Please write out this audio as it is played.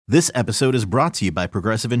This episode is brought to you by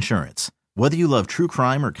Progressive Insurance. Whether you love true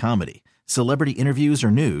crime or comedy, celebrity interviews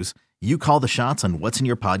or news, you call the shots on what's in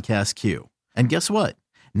your podcast queue. And guess what?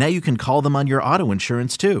 Now you can call them on your auto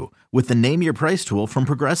insurance too with the Name Your Price tool from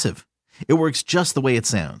Progressive. It works just the way it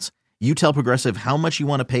sounds. You tell Progressive how much you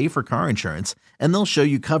want to pay for car insurance, and they'll show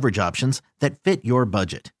you coverage options that fit your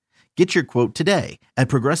budget. Get your quote today at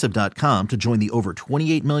Progressive.com to join the over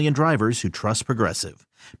 28 million drivers who trust Progressive.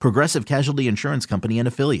 Progressive Casualty Insurance Company and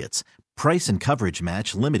Affiliates. Price and coverage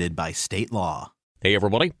match limited by state law. Hey,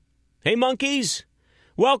 everybody. Hey, monkeys.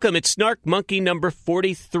 Welcome. It's Snark Monkey number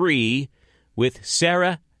 43 with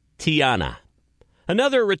Sarah Tiana.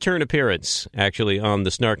 Another return appearance, actually, on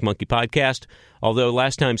the Snark Monkey podcast. Although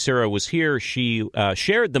last time Sarah was here, she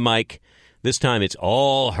shared the mic. This time it's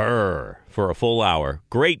all her for a full hour.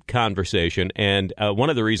 Great conversation. And one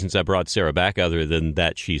of the reasons I brought Sarah back, other than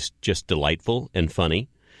that she's just delightful and funny,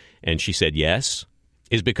 and she said yes,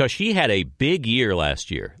 is because she had a big year last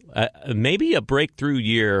year. Maybe a breakthrough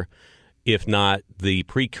year, if not the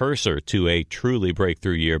precursor to a truly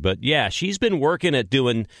breakthrough year. But yeah, she's been working at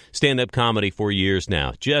doing stand-up comedy for years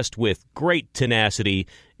now, just with great tenacity,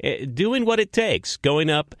 doing what it takes, going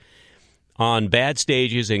up on bad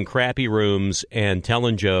stages in crappy rooms and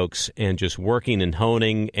telling jokes and just working and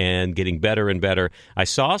honing and getting better and better. I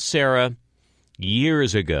saw Sarah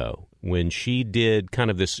years ago when she did kind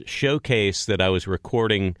of this showcase that I was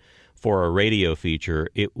recording for a radio feature.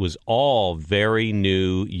 It was all very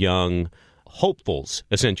new, young hopefuls,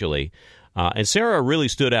 essentially. And Sarah really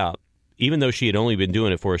stood out, even though she had only been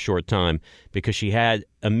doing it for a short time, because she had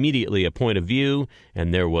immediately a point of view,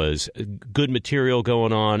 and there was good material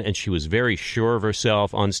going on, and she was very sure of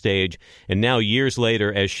herself on stage. And now, years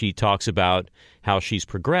later, as she talks about how she's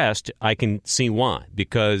progressed, I can see why.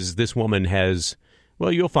 Because this woman has,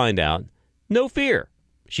 well, you'll find out, no fear.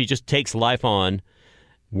 She just takes life on,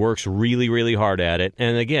 works really, really hard at it.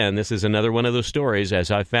 And again, this is another one of those stories,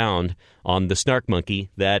 as I found on the Snark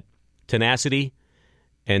Monkey, that tenacity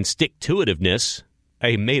and stick-to-itiveness,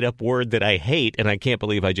 a made-up word that I hate and I can't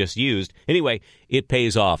believe I just used. Anyway, it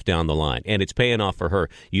pays off down the line, and it's paying off for her.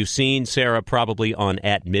 You've seen Sarah probably on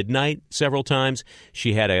At Midnight several times.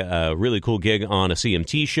 She had a really cool gig on a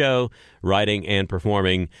CMT show, writing and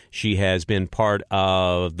performing. She has been part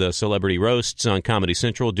of the Celebrity Roasts on Comedy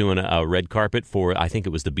Central, doing a red carpet for, I think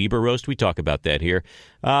it was the Bieber Roast. We talk about that here.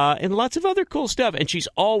 And lots of other cool stuff. And she's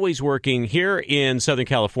always working. Here in Southern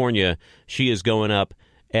California, she is going up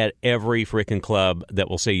at every freaking club that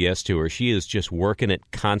will say yes to her. She is just working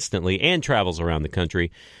it constantly and travels around the country.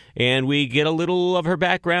 And we get a little of her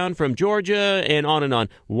background from Georgia and on and on.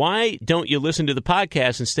 Why don't you listen to the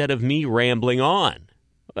podcast instead of me rambling on?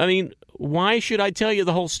 I mean, why should I tell you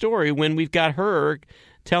the whole story when we've got her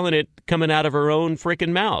telling it coming out of her own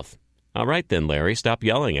freaking mouth? All right then, Larry, stop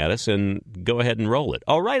yelling at us and go ahead and roll it.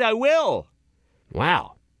 All right, I will.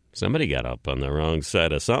 Wow, somebody got up on the wrong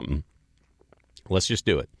side of something. Let's just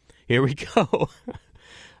do it. Here we go.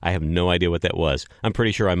 I have no idea what that was. I'm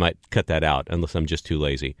pretty sure I might cut that out, unless I'm just too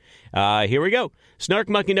lazy. Here we go. Snark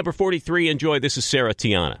Monkey number 43. Enjoy. This is Sarah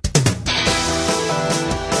Tiana.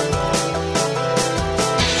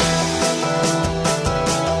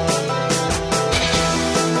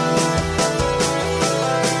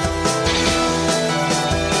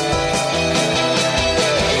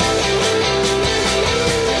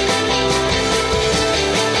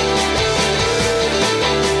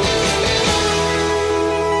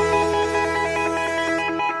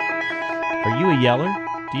 Yeller?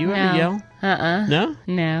 Do you ever yell? No?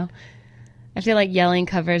 No. I feel like yelling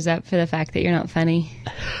covers up for the fact that you're not funny.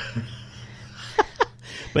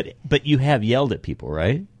 But you have yelled at people,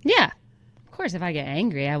 right? Yeah. Of course, if I get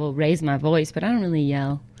angry, I will raise my voice, but I don't really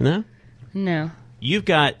yell. No? No. You've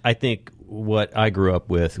got, I think, what I grew up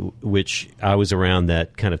with, which I was around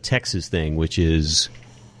that kind of Texas thing, which is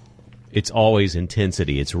it's always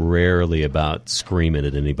intensity. It's rarely about screaming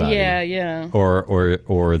at anybody. Yeah.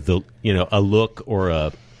 Or the a look or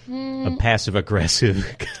a passive aggressive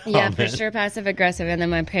comment. Yeah, for sure, passive aggressive. And then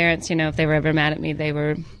my parents, if they were ever mad at me, they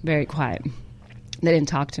were very quiet. They didn't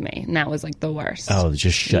talk to me, and that was like the worst. Oh, they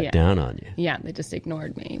just shut down on you. Yeah, they just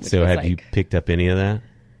ignored me. So have you picked up any of that?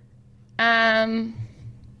 I'm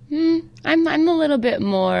a little bit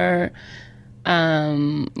more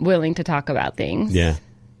willing to talk about things. Yeah.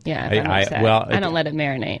 Yeah, I don't let it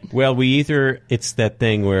marinate. Well, it's that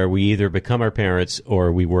thing where we either become our parents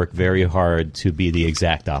or we work very hard to be the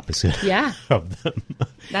exact opposite of them.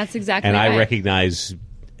 That's exactly and right. And I recognize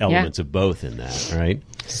elements of both in that, right?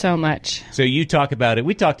 So much. So you talk about it.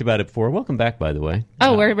 We talked about it before. Welcome back, by the way.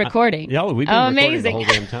 Oh, we're recording. We've been recording amazing. the whole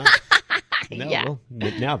damn time. No, Yeah. well,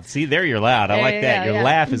 now, see, there you're loud. I There like you that. go, Your yeah.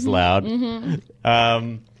 laugh is loud.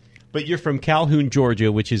 But you're from Calhoun,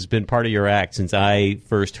 Georgia, which has been part of your act since I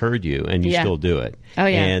first heard you, and you Yeah. still do it. Oh,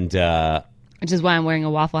 yeah. And Which is why I'm wearing a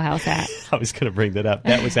Waffle House hat. I was going to bring that up.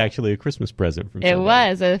 That was actually a Christmas present from It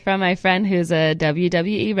somebody. was from my friend who's a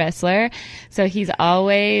WWE wrestler. So he's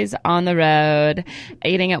always on the road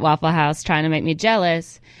eating at Waffle House trying to make me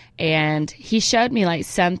jealous. And he showed me like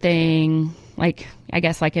something like, I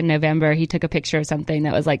guess like in November, he took a picture of something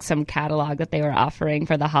that was like some catalog that they were offering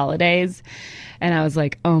for the holidays. And I was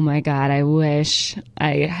like, oh my God, I wish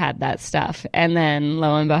I had that stuff. And then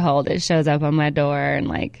lo and behold, it shows up on my door, and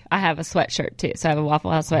like I have a sweatshirt too. So I have a Waffle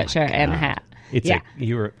House sweatshirt and a hat.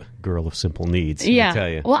 You're a girl of simple needs. Yeah. I tell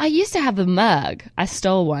you. Well, I used to have a mug. I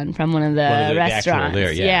stole one from one of the One of the actual restaurants.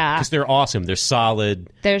 there, yeah. Because they're awesome. They're solid.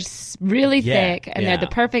 They're really Yeah, thick, and yeah. they're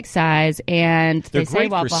the perfect size, and They're they say great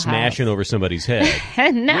for Waffle smashing House. over somebody's head.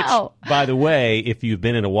 No. Which, by the way, if you've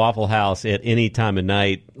been in a Waffle House at any time of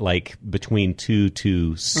night, like between 2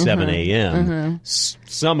 to 7 a.m.,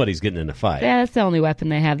 somebody's getting in a fight. Yeah, that's the only weapon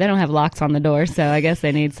they have. They don't have locks on the door, so I guess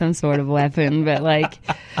they need some sort of weapon. But like,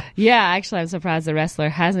 yeah, actually, I'm surprised the wrestler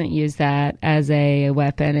hasn't used that as a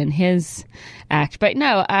weapon in his act. But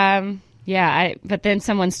no, but then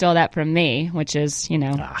someone stole that from me, which is,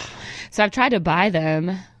 So I've tried to buy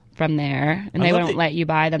them from there, and they won't let you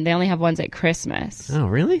buy them. They only have ones at Christmas. Oh,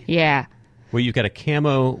 really? Yeah. Well, you've got a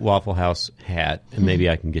camo Waffle House hat, and maybe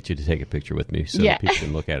I can get you to take a picture with me so Yeah. that people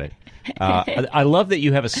can look at it. I love that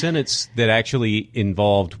you have a sentence that actually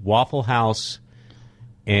involved Waffle House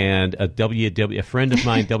and a friend of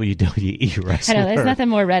mine, WWE wrestler. I know, there's nothing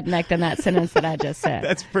more redneck than that sentence that I just said.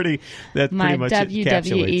 That's pretty. That My pretty much WWE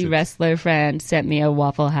encapsulates it. wrestler friend sent me a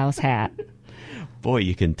Waffle House hat. Boy,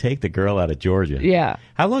 you can take the girl out of Georgia. Yeah.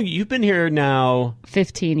 How long you've been here now?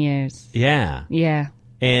 15 years. Yeah. Yeah.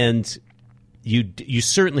 And you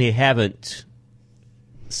certainly haven't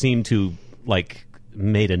seemed to like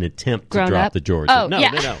made an attempt to Grown drop up? the Georgia. Oh, no,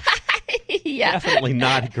 yeah. no. Yeah. Definitely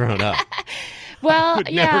not grown up. Well, Would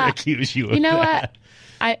yeah. never accuse you of You know that.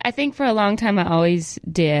 what? I think for a long time I always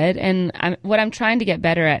did. And what I'm trying to get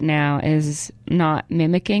better at now is not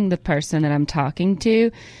mimicking the person that I'm talking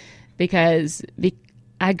to, because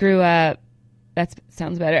I grew up, that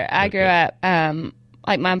sounds better. I grew up,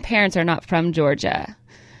 like my parents are not from Georgia.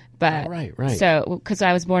 But Oh, right. So, because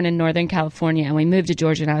I was born in Northern California and we moved to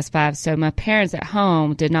Georgia when I was 5. So my parents at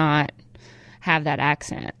home did not have that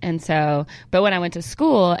accent. And so, but when I went to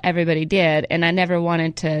school, everybody did. And I never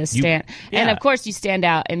wanted to stand. And yeah. of course you stand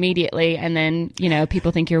out immediately. And then,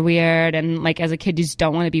 people think you're weird. And like as a kid, you just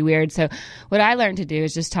don't want to be weird. So what I learned to do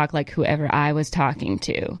is just talk like whoever I was talking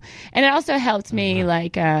to. And it also helped me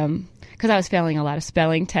like, because I was failing a lot of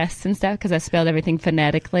spelling tests and stuff because I spelled everything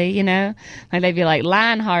phonetically, Like they'd be like,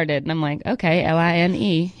 line-hearted. And I'm like, okay,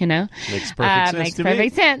 L-I-N-E, Makes perfect sense Makes to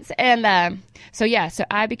perfect me. sense. And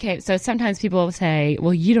so sometimes people will say,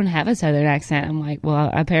 well, you don't have a Southern accent. I'm like,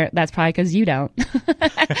 well, that's probably because you don't.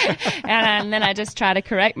 and then I just try to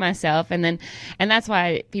correct myself. And that's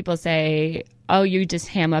why people say, oh, you just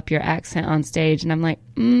ham up your accent on stage. And I'm like,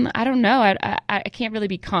 I don't know. I can't really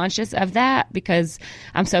be conscious of that because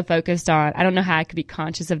I'm so focused on, I don't know how I could be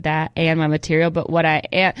conscious of that and my material. But what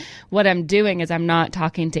I'm doing is I'm not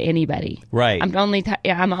talking to anybody. Right. I'm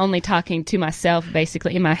only talking to myself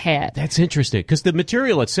basically in my head. That's interesting because the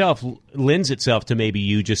material itself lends itself to maybe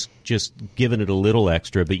you just giving it a little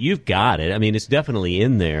extra, but you've got it. I mean, it's definitely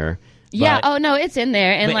in there. Yeah. Oh no, it's in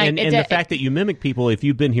there, and And the fact that you mimic people, if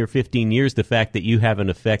you've been here 15 years, the fact that you haven't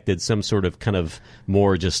affected some sort of kind of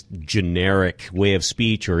more just generic way of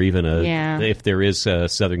speech, or even if there is a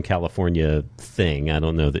Southern California thing, I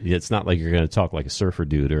don't know that it's not like you're going to talk like a surfer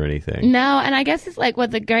dude or anything. No, and I guess it's like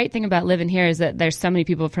what the great thing about living here is that there's so many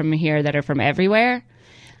people from here that are from everywhere.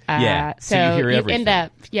 So you hear everything. end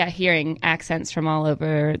up hearing accents from all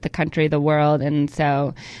over the country, the world, and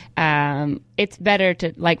so it's better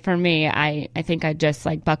to, like, for me, I think I just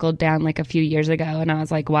like buckled down like a few years ago, and I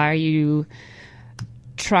was like, why are you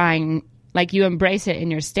trying, like, you embrace it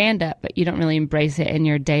in your stand-up, but you don't really embrace it in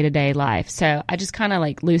your day-to-day life. So I just kind of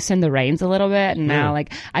like loosened the reins a little bit, and now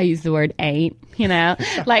like I use the word ain't,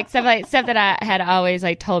 like stuff that I had always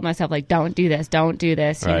like told myself, like, don't do this,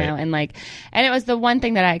 and it was the one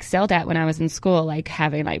thing that I excelled at when I was in school, like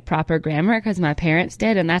having like proper grammar, because my parents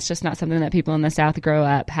did, and that's just not something that people in the South grow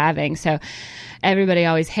up having. So everybody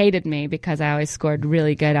always hated me because I always scored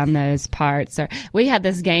really good on those parts. Or we had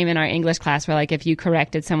this game in our English class where, like, if you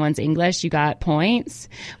corrected someone's English, you got points,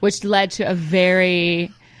 which led to a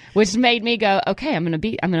very which made me go, okay, I'm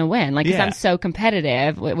gonna win. Like, 'cause I'm so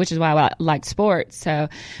competitive, which is why I like sports. So,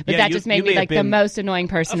 but that just made me like the most annoying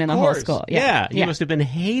person in the whole school. Yeah. You must have been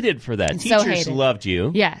hated for that. Teachers loved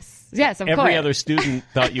you. Yes, of course. Every other student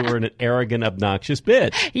thought you were an arrogant, obnoxious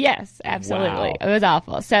bitch. Yes, absolutely. Wow. It was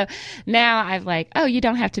awful. So now I've like, you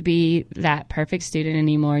don't have to be that perfect student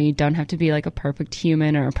anymore. You don't have to be like a perfect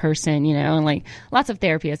human or a person, and like lots of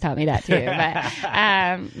therapy has taught me that too.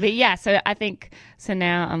 But yeah, so I think, so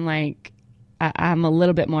now I'm like, I'm a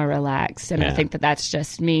little bit more relaxed, and I think that's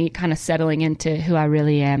just me kind of settling into who I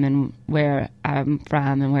really am and where I'm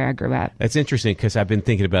from and where I grew up. That's interesting because I've been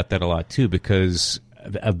thinking about that a lot too, because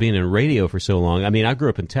of being in radio for so long. I mean, I grew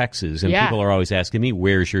up in Texas, and people are always asking me,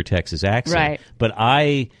 where's your Texas accent? Right. But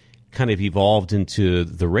I kind of evolved into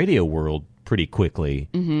the radio world pretty quickly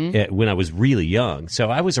when I was really young. So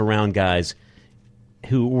I was around guys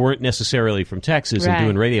who weren't necessarily from Texas and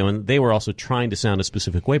doing radio, and they were also trying to sound a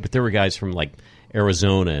specific way, but there were guys from like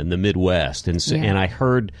Arizona and the Midwest, and so, and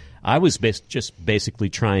I was just basically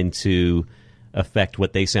trying to affect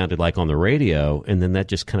what they sounded like on the radio, and then that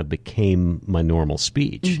just kind of became my normal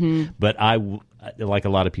speech. But like a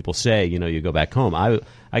lot of people say, you go back home.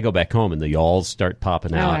 I go back home and the y'alls start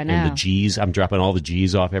popping out, and the G's. I'm dropping all the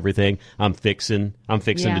G's off everything. I'm fixing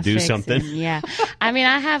to do something. Yeah, I mean,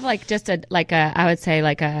 I have like just I would say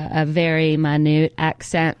like a very minute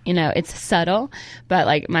accent. It's subtle, but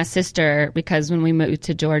like my sister, because when we moved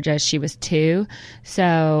to Georgia, she was 2,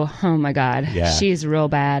 so oh my God, she's real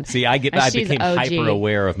bad. See, I became hyper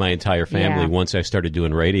aware of my entire family once I started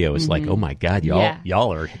doing radio. It's like, oh my God,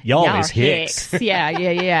 y'all are Hicks.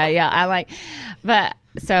 Yeah. I like, but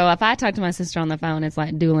so if I talk to my sister on the phone, it's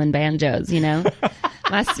like dueling banjos.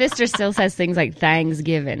 My sister still says things like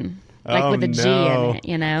Thanksgiving, like with a G in it.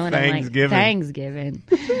 And I'm like, Thanksgiving.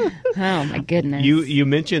 Oh my goodness. You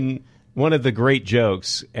mentioned one of the great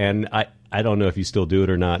jokes, and I don't know if you still do it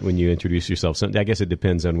or not when you introduce yourself. I guess it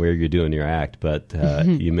depends on where you're doing your act, but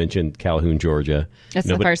you mentioned Calhoun, Georgia. That's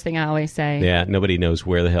the first thing I always say. Yeah, nobody knows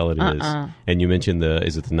where the hell it is. And you mentioned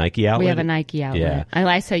is it the Nike outlet? We have a Nike outlet. Yeah.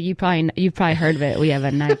 I say you've probably heard of it. We have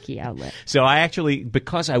a Nike outlet. So I actually,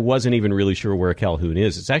 because I wasn't even really sure where Calhoun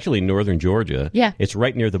is, it's actually northern Georgia. Yeah. It's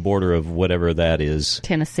right near the border of whatever that is.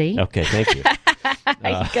 Tennessee. Okay, thank you.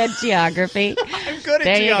 Good geography. I'm good at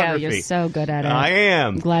there geography. There you go. You're so good at it. I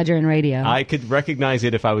am. I'm glad you're in radio. I could recognize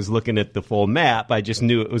it if I was looking at the full map. I just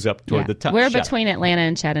knew it was up toward the top. We're between Atlanta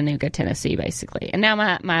and Chattanooga, Tennessee, basically. And now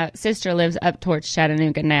my sister lives up towards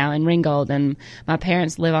Chattanooga now in Ringgold, and my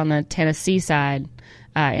parents live on the Tennessee side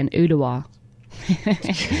in Ottawa.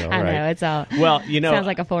 I know, it's all sounds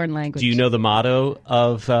like a foreign language. Do you know the motto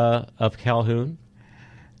of Calhoun?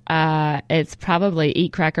 It's probably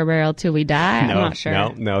 "Eat Cracker Barrel till we die." I'm not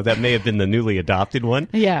sure. No, that may have been the newly adopted one.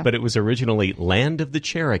 Yeah, but it was originally Land of the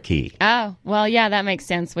Cherokee. Oh, well, yeah, that makes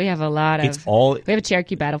sense. We have a lot of. We have a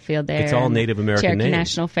Cherokee battlefield there. It's all Native American Cherokee names.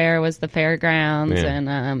 National Fair was the fairgrounds,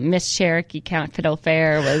 and Miss Cherokee Count Fiddle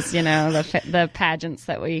Fair was the pageants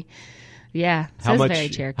that we. Yeah, so it's very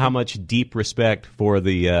Cherokee. How much deep respect for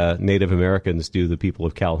the Native Americans do the people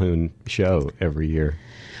of Calhoun show every year?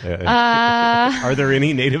 Are there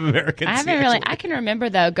any Native Americans? I haven't really. I can remember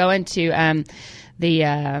though going to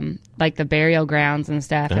the burial grounds and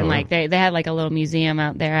stuff, and like they had like a little museum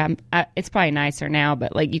out there. It's probably nicer now,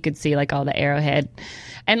 but like you could see like all the arrowhead,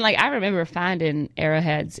 and like I remember finding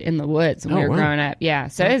arrowheads in the woods when we were growing up. Yeah,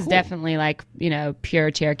 so it's definitely like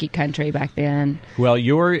pure Cherokee country back then. Well,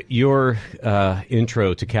 your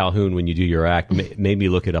intro to Calhoun when you do your act made me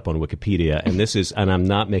look it up on Wikipedia, and I'm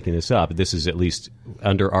not making this up. This is at least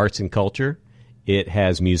under arts and culture. It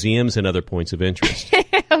has museums and other points of interest.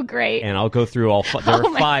 Oh, great. And I'll go through all there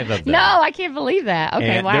are 5 of them. No, I can't believe that.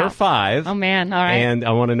 Okay, and wow. There are 5. Oh, man. All right. And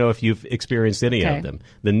I want to know if you've experienced any of them.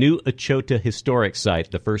 The New Echota Historic Site,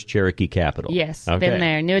 the first Cherokee capital. Yes, been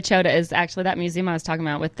there. New Echota is actually that museum I was talking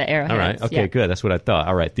about with the arrowheads. All right. Okay, good. That's what I thought.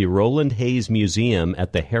 All right. The Roland Hayes Museum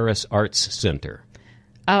at the Harris Arts Center.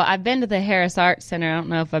 Oh, I've been to the Harris Arts Center. I don't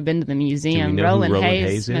know if I've been to the museum. Do we know who Roland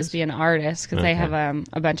Hayes must be an artist because they have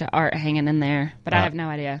a bunch of art hanging in there, but I have no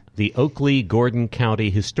idea. The Oakley-Gordon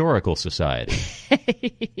County Historical Society.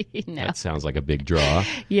 No. That sounds like a big draw.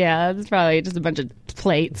 Yeah, that's probably just a bunch of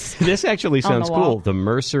plates. This actually sounds cool. The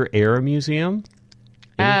Mercer Air Museum.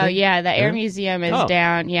 Anything? Oh, yeah, the Air Museum is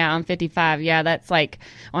down, on 55. Yeah, that's like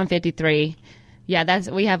on 53. Yeah,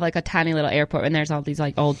 we have like a tiny little airport, and there's all these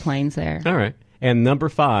like old planes there. All right. And number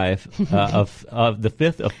 5 of the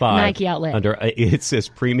 5th of 5 Nike outlet. It says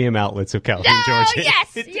Premium Outlets of Calhoun, Georgia.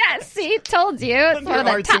 Yes. See, told you. It's one of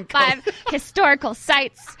the top 5 historical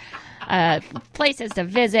sites, places to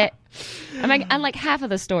visit. And like half of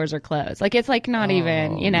the stores are closed. Like it's like not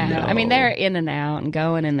even, you know. no. I mean, they're in and out and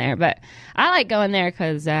going in there, but I like going there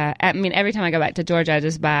because I mean, every time I go back to Georgia, I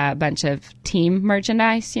just buy a bunch of team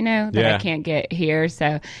merchandise, you know, that I can't get here.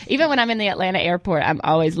 So even when I'm in the Atlanta airport, I'm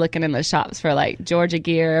always looking in the shops for like Georgia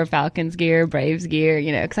gear, Falcons gear, Braves gear,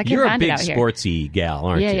 you know, because I can't find it out here. You're a big sportsy gal,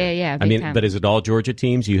 aren't you? Yeah. I mean, time. but is it all Georgia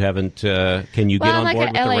teams? You haven't? Can you get on like board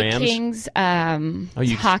with a the LA Rams? Kings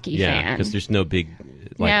hockey fan. Yeah, because there's no big.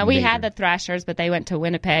 Yeah, we had the Thrashers, but they went to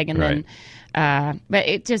Winnipeg, and then, but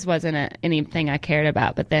it just wasn't anything I cared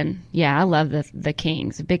about. But then, yeah, I love the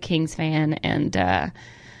Kings, a big Kings fan, and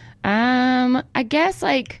I guess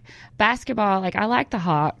like basketball, like I like the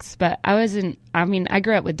Hawks, but I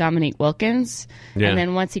grew up with Dominique Wilkins, and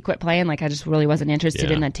then once he quit playing, like I just really wasn't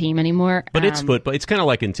interested in the team anymore. But it's football. It's kind of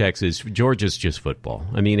like in Texas. Georgia's just football.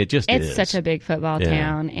 I mean, it's is such a big football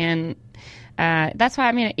town, and. That's why,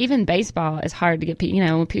 I mean, even baseball is hard to get people. You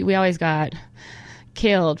know, we always got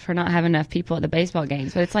killed for not having enough people at the baseball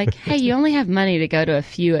games. But it's like, hey, you only have money to go to a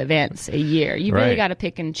few events a year. You really got to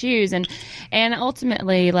pick and choose. And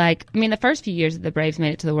ultimately, like, I mean, the first few years that the Braves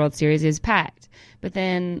made it to the World Series is packed. But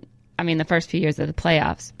then, I mean, the first few years of the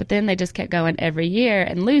playoffs. But then they just kept going every year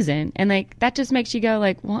and losing. And like that just makes you go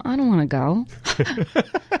like, well, I don't want to go.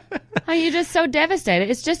 You're just so devastated.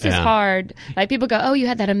 It's just as hard. Like people go, oh, you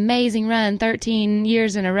had that amazing run 13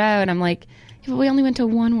 years in a row. And I'm like, yeah, but we only went to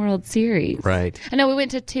one World Series. Right. I know we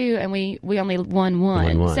went to two and we only won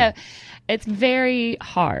one. So it's very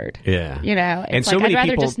hard. Yeah. You know, it's and so like many I'd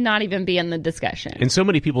rather people, just not even be in the discussion. And so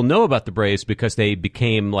many people know about the Braves because they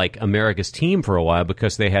became like America's team for a while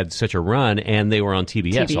because they had such a run and they were on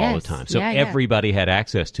TBS. All the time. So everybody had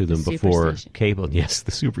access to them before cable. Yes,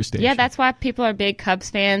 the Superstation. Yeah, that's why people are big Cubs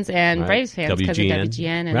fans and Braves fans because of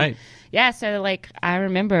WGN. And, yeah, so like I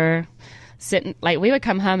remember sitting, like we would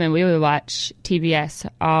come home and we would watch TBS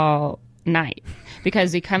all night.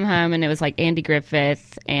 Because we come home and it was like Andy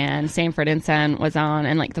Griffith and Sanford and Son was on,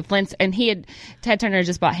 and like the Flints, and Ted Turner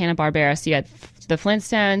just bought Hanna-Barbera, so you had the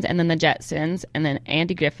Flintstones and then the Jetsons and then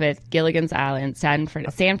Andy Griffith, Gilligan's Island,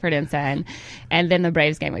 Sanford and Son, and then the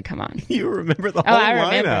Braves game would come on. You remember the whole I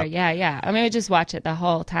lineup? remember, yeah. I mean, we would just watch it the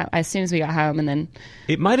whole time as soon as we got home, and then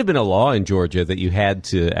it might have been a law in Georgia that you had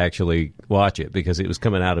to actually watch it because it was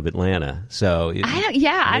coming out of Atlanta. So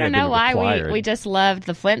I don't know why we just loved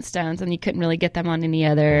the Flintstones, and you couldn't really get them on any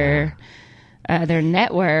other their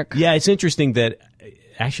network. Yeah, it's interesting that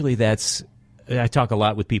actually I talk a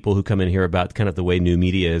lot with people who come in here about kind of the way new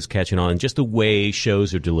media is catching on, just the way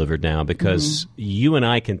shows are delivered now, because you and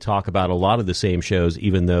I can talk about a lot of the same shows,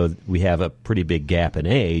 even though we have a pretty big gap in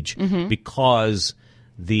age, because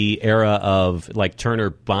the era of like Turner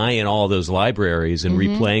buying all those libraries and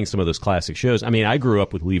replaying some of those classic shows. I mean, I grew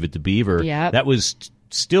up with Leave It to Beaver. Yep. That was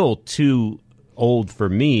still too old for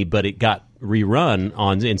me, but it got rerun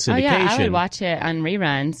in syndication. Oh, yeah, I would watch it on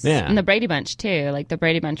reruns. Yeah. And the Brady Bunch, too. Like, the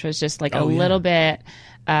Brady Bunch was just, like, a little bit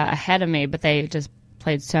ahead of me, but they just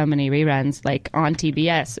played so many reruns, like, on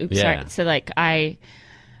TBS. Oops, sorry. So, like, I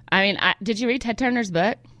mean, did you read Ted Turner's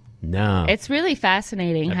book? No. It's really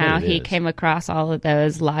fascinating how he came across all of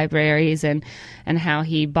those libraries and how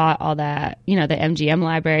he bought all that, you know, the MGM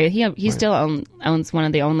library. He still owns one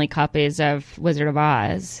of the only copies of Wizard of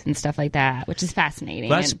Oz and stuff like that, which is fascinating.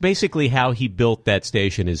 That's basically how he built that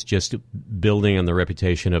station, is just building on the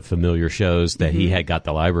reputation of familiar shows that he had got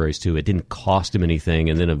the libraries to. It didn't cost him anything,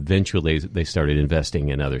 and then eventually they started investing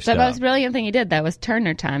in other stuff. The most brilliant thing he did, that was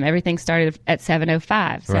Turner time. Everything started at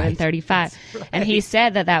 7:05, 7:35. Right. And he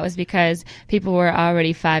said that was because people were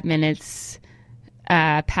already 5 minutes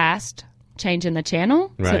past changing the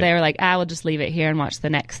channel. Right. So they were like, we'll just leave it here and watch the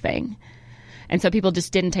next thing. And so people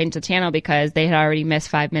just didn't change the channel because they had already missed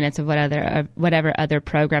 5 minutes of whatever other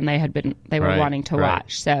program they were wanting to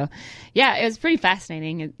watch. So, yeah, it was pretty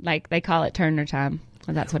fascinating. Like, they call it Turner time.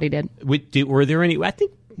 And that's what he did. Were there any?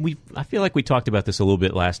 I feel like we talked about this a little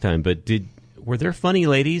bit last time, but were there funny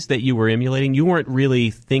ladies that you were emulating? You weren't really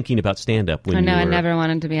thinking about stand-up when you were... I never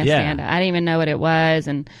wanted to be a stand-up. I didn't even know what it was,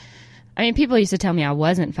 and... I mean, people used to tell me I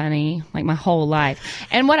wasn't funny, like, my whole life.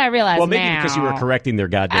 And what I realized now... Well, maybe because you were correcting their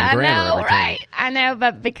goddamn grammar every time. Right? I know,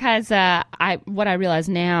 but because what I realize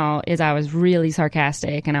now is I was really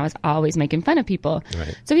sarcastic, and I was always making fun of people.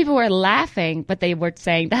 Right. So people were laughing, but they were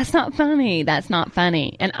saying, that's not funny, that's not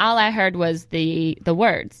funny. And all I heard was the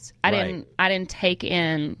words. I didn't take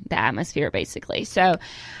in the atmosphere, basically. So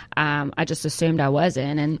I just assumed I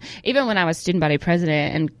wasn't. And even when I was student body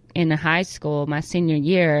president and in high school, my senior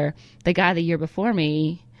year, the guy the year before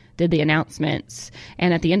me did the announcements.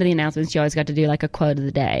 And at the end of the announcements, you always got to do like a quote of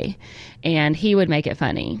the day. And he would make it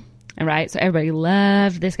funny. right? So everybody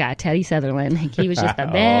loved this guy, Teddy Sutherland. He was just the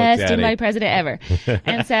best student president ever.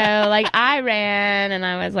 And so, like, I ran, and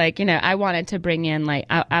I was like, you know, I wanted to bring in, like,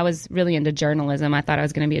 I was really into journalism. I thought I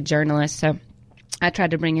was going to be a journalist, so I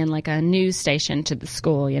tried to bring in, like, a news station to the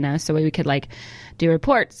school, you know, so we could, like, do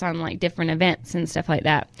reports on, like, different events and stuff like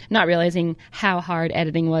that, not realizing how hard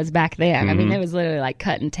editing was back then. I mean, it was literally like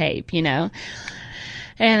cut and tape, you know.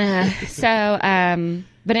 And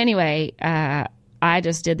but anyway, I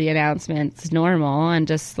just did the announcements normal and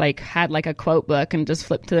just, like, had, like, a quote book and just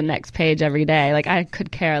flipped to the next page every day. Like, I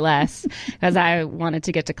could care less because I wanted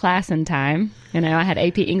to get to class in time. You know, I had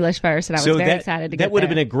AP English first, and I was very excited to get there. That would have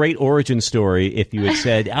been a great origin story if you had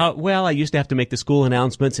said, oh, well, I used to have to make the school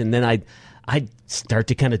announcements, and then I'd start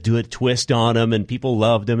to kind of do a twist on them, and people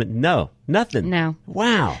loved them. No, nothing. No.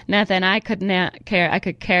 Wow. Nothing. I could not care. I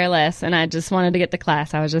could care less, and I just wanted to get to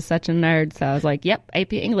class. I was just such a nerd, so I was like, yep,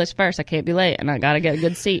 AP English first. I can't be late, and I got to get a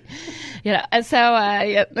good seat. You know, and so,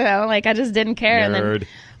 you know, like, I just didn't care. Nerd. And then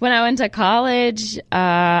when I went to college,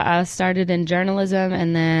 I started in journalism,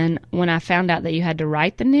 and then when I found out that you had to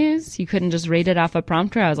write the news, you couldn't just read it off a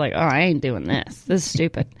prompter, I was like, oh, I ain't doing this. This is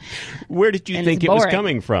stupid. Where did you think it was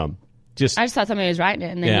coming from? I just thought somebody was writing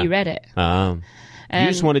it, and then you read it. You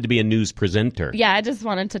just wanted to be a news presenter. Yeah, I just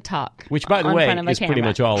wanted to talk. Which, by the way, is pretty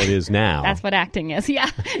much all it is now. That's what acting is. Yeah,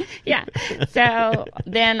 yeah. So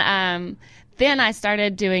then I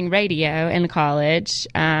started doing radio in college,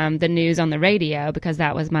 the news on the radio, because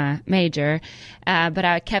that was my major. But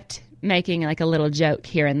I kept making, like, a little joke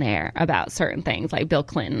here and there about certain things, like Bill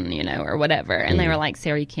Clinton, you know, or whatever. And they were like,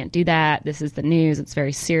 Sarah, you can't do that. This is the news. It's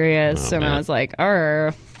very serious. I was like,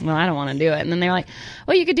 well, I don't want to do it. And then they were like,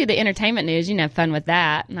 well, you could do the entertainment news. You can have fun with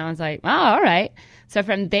that. And I was like, oh, all right. So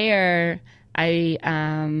from there, I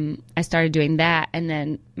started doing that. And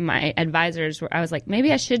then my advisors I was like,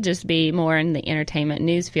 maybe I should just be more in the entertainment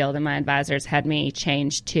news field. And my advisors had me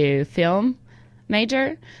change to film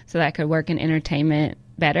major so that I could work in entertainment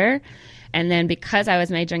better. And then because I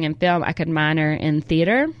was majoring in film, I could minor in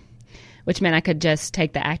theater, which meant I could just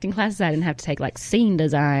take the acting classes. I didn't have to take, like, scene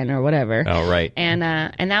design or whatever. Oh, right. And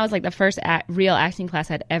that was, like, the first real acting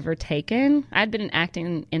class I'd ever taken. I'd been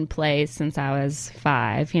acting in plays since I was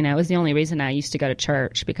 5. You know, it was the only reason I used to go to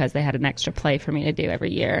church, because they had an extra play for me to do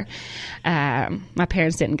every year. My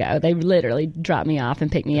parents didn't go. They literally dropped me off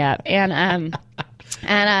and picked me up. And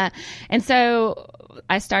so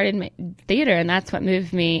I started theater, and that's what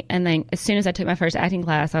moved me. And then as soon as I took my first acting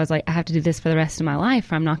class, I was like, I have to do this for the rest of my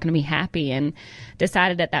life, or I'm not going to be happy. And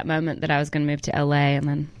decided at that moment that I was going to move to LA. And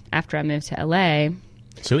then after I moved to LA...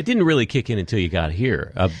 So it didn't really kick in until you got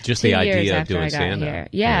here, just the idea of doing stand-up.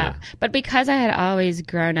 Yeah. But because I had always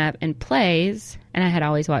grown up in plays, and I had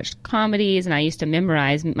always watched comedies, and I used to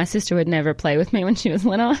memorize. My sister would never play with me when she was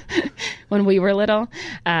little. When we were little,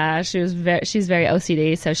 she's very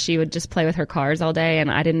OCD, so she would just play with her cars all day,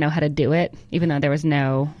 and I didn't know how to do it, even though there was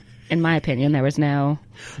no... In my opinion, there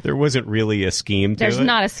wasn't really a scheme to it. There's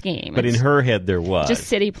not a scheme. But in her head, there was. Just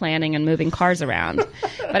city planning and moving cars around.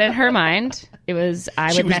 But in her mind, it was,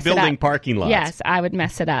 I would mess it up. She was building parking lots. Yes, I would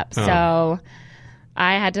mess it up. Oh. So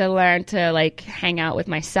I had to learn to, like, hang out with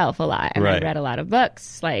myself a lot. And I read a lot of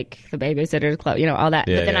books, like The Babysitter's Club, you know, all that.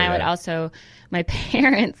 But then I would also, my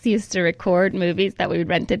parents used to record movies that we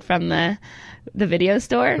rented from the video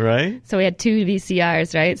store. Right. So we had 2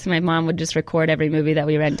 VCRs, right? So my mom would just record every movie that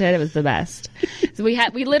we rented. It was the best. So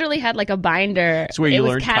we literally had, like, a binder. That's where you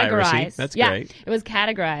learned piracy. That's great. It was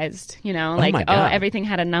categorized, you know, like, everything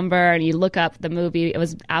had a number, and you look up the movie. It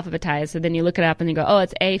was alphabetized. So then you look it up and you go, oh,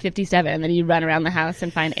 it's A57. And then you run around the house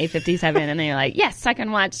and find A57. And then you're like, yes, I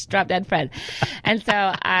can watch Drop Dead Fred. And so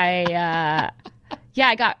I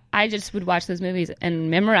just would watch those movies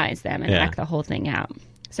and memorize them and act the whole thing out.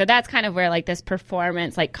 So that's kind of where, like, this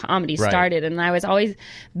performance, like, comedy started. And I was always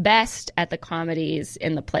best at the comedies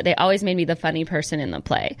in the play. They always made me the funny person in the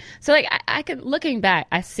play. So, like, I could, looking back,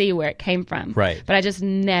 I see where it came from. Right. But I just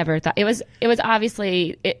never thought, it was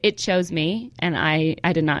obviously, it chose me, and I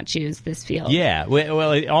did not choose this field. Yeah.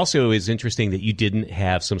 Well, it also is interesting that you didn't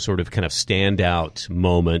have some sort of kind of standout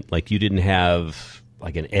moment. Like, you didn't have...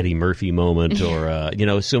 like an Eddie Murphy moment, or you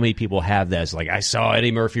know, so many people have that. It's like, I saw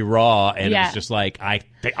Eddie Murphy Raw, and it was just like, I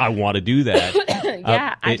want to do that.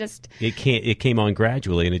 It came on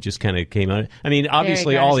gradually, and it just kind of came on. I mean,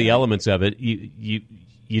 obviously, all the elements of it,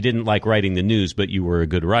 you didn't like writing the news, but you were a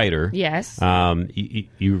good writer. Yes.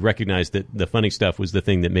 You recognized that the funny stuff was the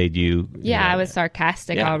thing that made you. Yeah, I was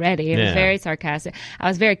sarcastic already. I was very sarcastic. I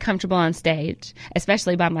was very comfortable on stage,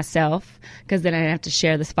 especially by myself, because then I didn't have to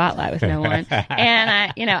share the spotlight with no one.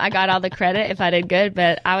 And I got all the credit if I did good,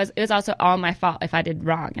 but it was also all my fault if I did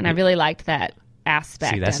wrong, and I really liked that.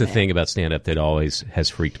 aspect. See, that's of the it. thing about stand-up that always has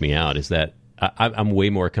freaked me out is that I'm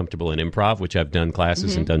way more comfortable in improv, which I've done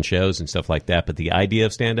classes and done shows and stuff like that. But the idea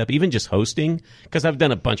of stand-up, even just hosting, because I've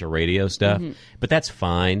done a bunch of radio stuff, but that's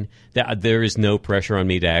fine. There is no pressure on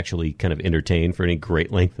me to actually kind of entertain for any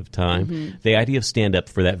great length of time. The idea of stand-up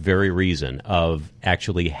for that very reason of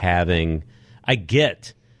actually having, I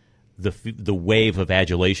get the wave of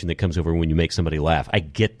adulation that comes over when you make somebody laugh. I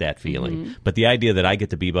get that feeling. But the idea that I get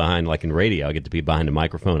to be behind, like in radio, I get to be behind a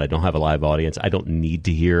microphone. I don't have a live audience. I don't need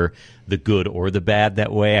to hear the good or the bad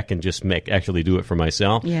that way. I can just actually do it for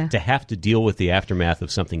myself. Yeah. To have to deal with the aftermath of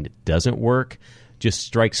something that doesn't work just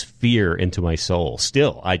strikes fear into my soul.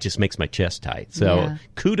 Still, it just makes my chest tight. So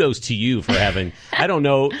kudos to you for having, I don't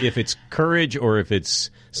know if it's courage or if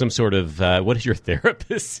it's some sort of, what does your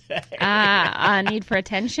therapist say? Need for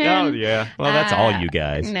attention. Oh, yeah. Well, that's all you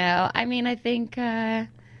guys. No, I mean, I think,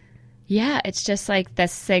 it's just like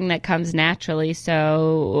this thing that comes naturally.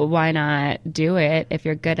 So why not do it if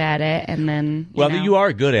you're good at it? And then, you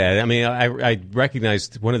are good at it. I mean, I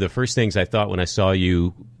recognized one of the first things I thought when I saw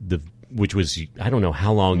you, which was, I don't know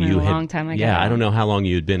how long you had. A long time ago. Yeah, I don't know how long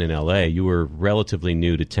you had been in L.A. You were relatively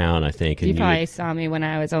new to town, I think. And you probably saw me when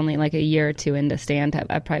I was only like a year or two into stand-up.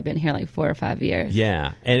 I've probably been here like 4 or 5 years.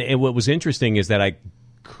 Yeah, and what was interesting is that I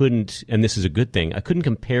couldn't, and this is a good thing, I couldn't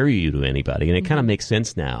compare you to anybody, and it kind of makes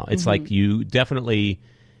sense now. It's like you definitely,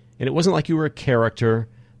 and it wasn't like you were a character,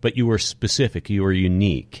 but you were specific, you were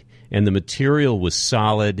unique, and the material was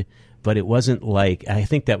solid. But it wasn't like, I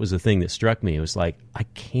think that was the thing that struck me. It was like, I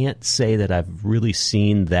can't say that I've really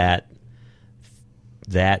seen that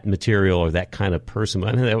material or that kind of person.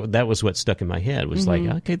 I mean, that was what stuck in my head. Was like,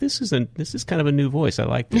 okay, this is kind of a new voice. I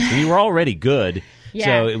like this. And you were already good. Yeah.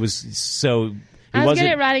 So it was I was good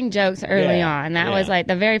at writing jokes early on. That was like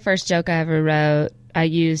the very first joke I ever wrote. I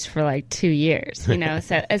used for like 2 years,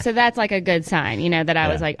 so that's like a good sign, that I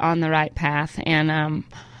was like on the right path. And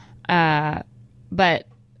but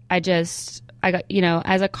I got,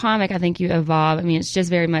 as a comic, I think you evolve. I mean, it's just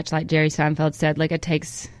very much like Jerry Seinfeld said, like it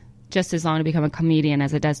takes just as long to become a comedian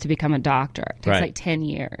as it does to become a doctor. It takes like 10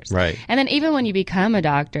 years. Right. And then even when you become a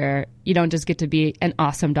doctor, you don't just get to be an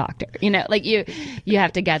awesome doctor. Like you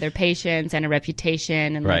have to gather patience and a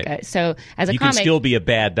reputation. And so as a comic, you can still be a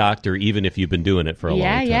bad doctor even if you've been doing it for a long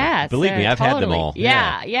time. Yeah. Believe me, I've had them all.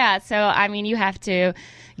 Yeah. So, I mean, you have to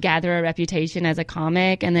gather a reputation as a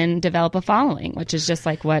comic and then develop a following, which is just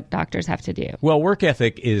like what doctors have to do. Well, work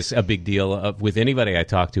ethic is a big deal with anybody I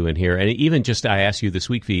talk to in here. And even just I asked you this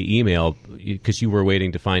week via email because you were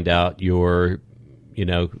waiting to find out your,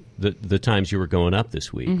 the times you were going up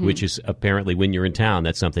this week, which is apparently when you're in town,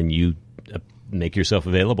 that's something you make yourself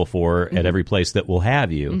available for at every place that will have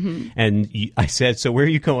you. And I said, so where are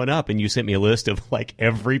you going up? And you sent me a list of like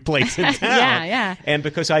every place in town. Yeah. And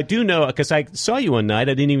because I do know, because I saw you one night,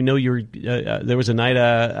 I didn't even know you were, there was a night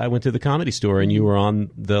I went to the Comedy Store and you were on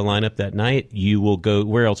the lineup that night. You will go,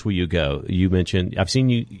 where else will you go? You mentioned, I've seen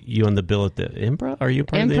you on the bill at the Improv. Are you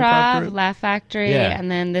part of the Improv group? Laugh Factory. Yeah. And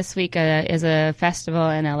then this week is a festival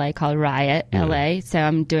in LA called Riot LA. So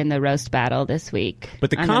I'm doing the roast battle this week.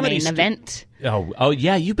 But the comedy event. Oh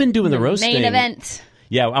yeah, you've been doing the roast main thing. event.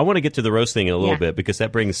 Yeah, I want to get to the roast thing in a little bit because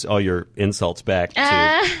that brings all your insults back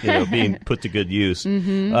to being put to good use.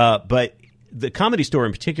 But the Comedy Store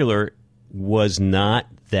in particular was not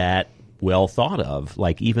that well thought of.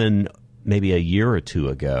 Like even maybe a year or two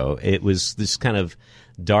ago, it was this kind of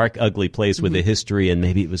dark, ugly place with a history, and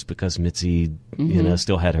maybe it was because Mitzi,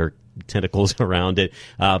 still had her tentacles around it.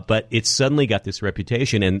 But it suddenly got this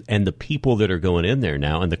reputation, and the people that are going in there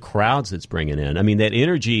now, and the crowds that's bringing in. I mean, that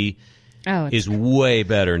energy is way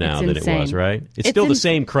better now than it was, right? It's still the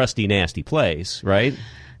same crusty, nasty place, right?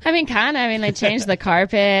 I mean, kind of. I mean, they changed the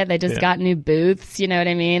carpet. They just got new booths. You know what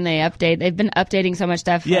I mean? They've been updating so much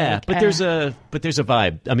stuff. Yeah, like, but there's a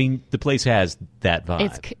vibe. I mean, the place has that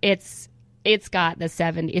vibe. It's got the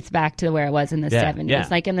 70s. It's back to where it was in the 70s. Yeah.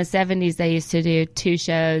 Like in the 70s, they used to do 2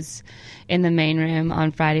 shows in the main room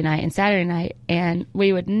on Friday night and Saturday night, and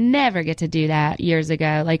we would never get to do that years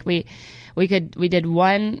ago. Like we did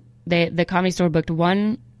one. The Comedy Store booked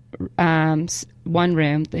one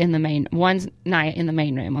room in the one night in the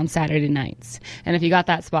main room on Saturday nights, and if you got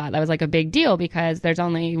that spot, that was like a big deal because there's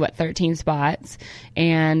only 13 spots,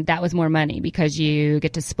 and that was more money because you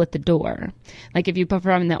get to split the door. Like if you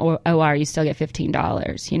perform in the OR, you still get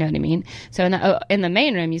 $15. You know what I mean? So in the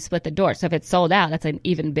main room, you split the door. So if it's sold out, that's an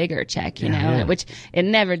even bigger check. You know, which it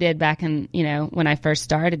never did back in when I first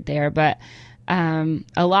started there, but.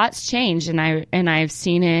 A lot's changed, and I've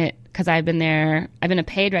seen it because I've been there. I've been a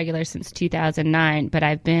paid regular since 2009, but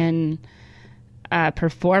I've been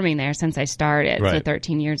performing there since I started, so Right.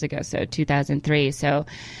 13 years ago, so 2003. So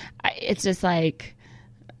it's just like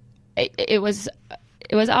it was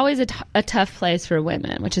always a tough place for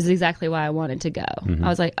women, which is exactly why I wanted to go. I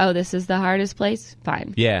was like, oh, this is the hardest place?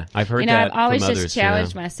 Fine. Yeah, I've heard You know, that I've always from just others.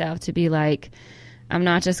 challenged myself to be like, I'm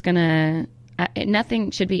not just gonna.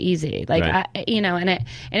 Nothing should be easy, like Right. and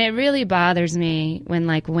it really bothers me when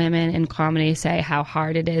like women in comedy say how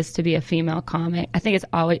hard it is to be a female comic. I think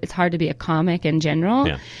it's hard to be a comic in general,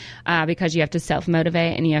 because you have to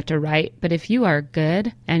self-motivate and you have to write. But if you are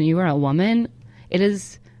good and you are a woman, it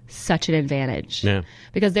is such an advantage. Yeah.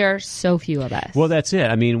 Because there are so few of us. Well, that's it.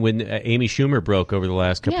 I mean, when Amy Schumer broke over the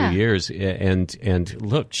last couple of Yeah. years, and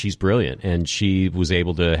look, she's brilliant, and she was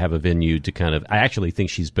able to have a venue to kind of. I actually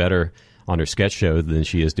think she's better on her sketch show than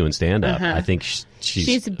she is doing stand up. I think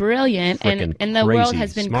she's brilliant, and frickin' the world crazy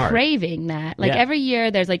has been smart. craving that. Like Yeah. every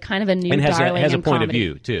year, there's like kind of a new and has darling a in point comedy. of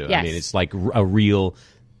view too. Yes. I mean, it's like a real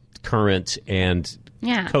current and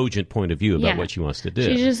Yeah. cogent point of view about Yeah. what she wants to do.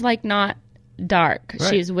 She's just like not dark. Right.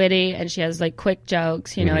 She's witty and she has like quick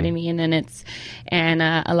jokes, you know what I mean? And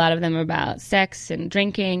a lot of them are about sex and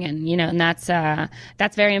drinking, and and that's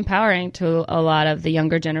very empowering to a lot of the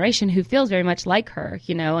younger generation who feels very much like her,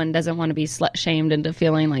 and doesn't want to be slut shamed into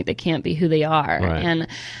feeling like they can't be who they are. Right.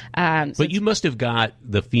 And But you must have got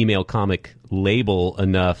the female comic label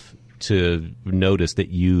enough to notice that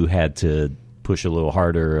you had to push a little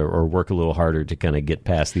harder or work a little harder to kind of get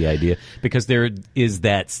past the idea, because there is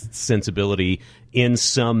that sensibility in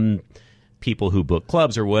some people who book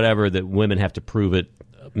clubs or whatever that women have to prove it,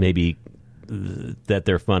 maybe that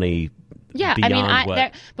they're funny. yeah, I mean,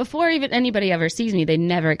 what- before even anybody ever sees me, they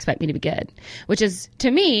never expect me to be good, which is, to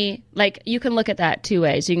me, like, you can look at that two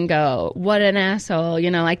ways. You can go, what an asshole,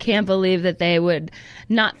 I can't believe that they would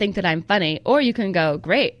not think that I'm funny. Or you can go,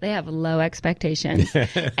 great, they have low expectations.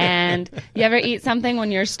 And you ever eat something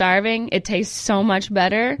when you're starving? It tastes so much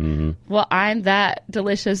better. Well, I'm that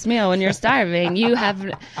delicious meal when you're starving. You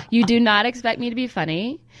do not expect me to be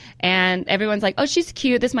funny. And everyone's like, oh, she's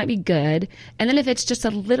cute, this might be good. And then if it's just a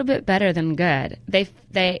little bit better than good,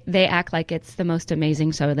 they act like it's the most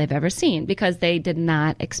amazing show they've ever seen, because they did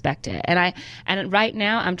not expect it. And right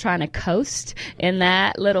now I'm trying to coast in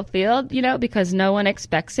that little field, because no one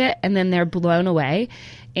expects it, and then they're blown away.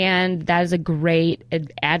 And that is a great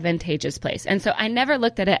advantageous place. And so I never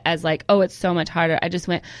looked at it as like, oh, it's so much harder. I just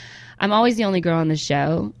went, I'm always the only girl on the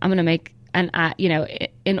show. I'm going to make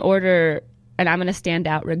in order, and I'm going to stand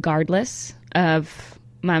out regardless of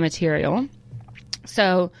my material.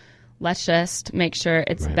 So let's just make sure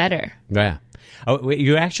it's better. Yeah. Oh,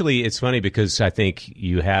 you actually, it's funny because I think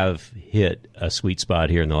you have hit a sweet spot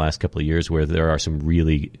here in the last couple of years where there are some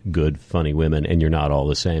really good, funny women, and you're not all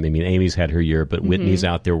the same. I mean, Amy's had her year, but Whitney's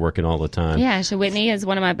out there working all the time. Yeah, so Whitney is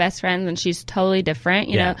one of my best friends, and she's totally different.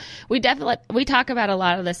 You know, we talk about a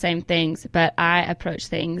lot of the same things, but I approach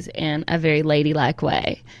things in a very ladylike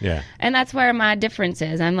way. Yeah. And that's where my difference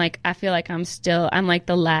is. I feel like I'm like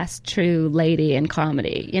the last true lady in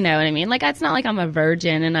comedy. You know what I mean? Like, it's not like I'm a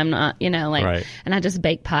virgin and I'm not, Right. and I just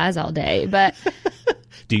bake pies all day. But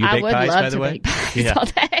Do you I bake would pies, love by the to way? bake pies all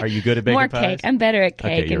day. Are you good at baking More pies? cake. I'm better at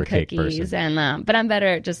Okay, cake you're and a cake cookies, person. but I'm better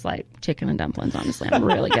at just like chicken and dumplings. Honestly, I'm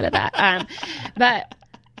really good at that. But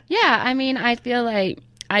yeah, I mean, I feel like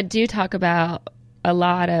I do talk about a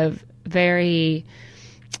lot of very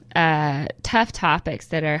tough topics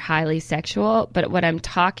that are highly sexual. But what I'm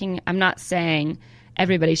not saying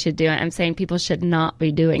everybody should do it. I'm saying people should not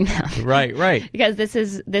be doing them. Right. Because this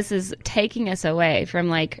is taking us away from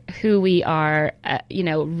like who we are,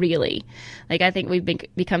 really. Like, I think we've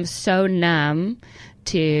become so numb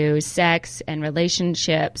to sex and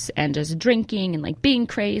relationships and just drinking and like being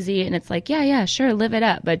crazy. And it's like, yeah, sure, live it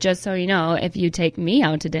up. But just so you know, if you take me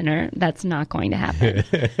out to dinner, that's not going to happen.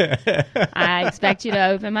 I expect you to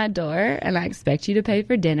open my door and I expect you to pay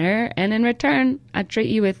for dinner. And in return, I treat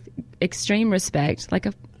you with extreme respect, like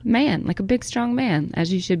a man, like a big, strong man,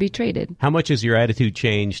 as you should be treated. How much has your attitude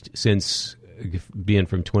changed since being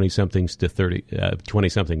from 20-somethings to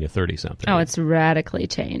 20-something to 30-something? Oh, it's radically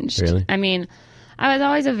changed. Really? I mean, I was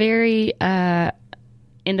always a very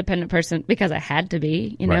independent person because I had to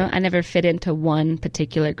be, Right. I never fit into one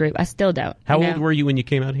particular group. I still don't. How old were you when you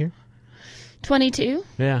came out here? 22.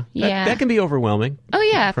 Yeah. Yeah. That can be overwhelming. Oh,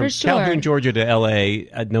 yeah, From for sure. Calhoun, Georgia to L.A.,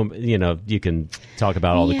 you can talk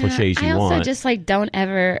about all the cliches you I also want. just don't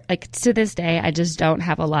ever, to this day, I just don't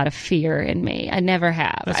have a lot of fear in me. I never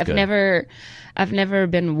have. That's I've good. never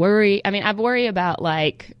been worried. I mean, I worry about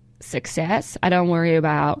success. I don't worry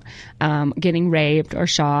about getting raped or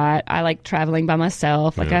shot. I like traveling by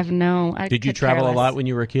myself. Like Did you travel a lot when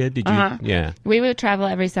you were a kid? Did you? Yeah. We would travel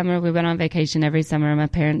every summer. We went on vacation every summer. My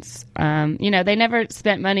parents, they never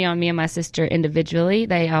spent money on me and my sister individually.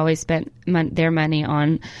 They always spent their money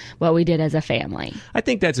on what we did as a family. I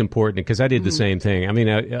think that's important because I did the same thing. I mean,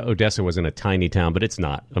 Odessa wasn't a tiny town, but it's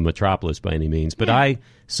not a metropolis by any means. But I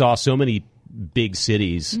saw so many big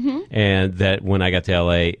cities, and that when I got to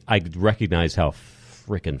LA, I recognized how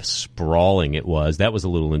freaking sprawling it was. That was a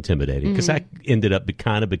little intimidating because I ended up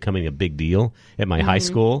kind of becoming a big deal at my high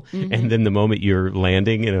school, and then the moment you're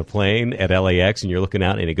landing in a plane at LAX and you're looking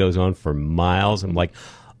out and it goes on for miles, I'm like,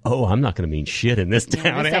 oh, I'm not going to mean shit in this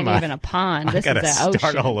town, this am ain't I? even a pond. I This gotta is the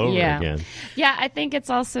start ocean. all over again. Yeah, I think it's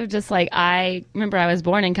also just like, I remember I was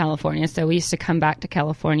born in California, so we used to come back to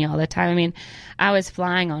California all the time. I mean, I was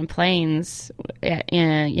flying on planes,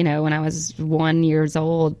 when I was 1 year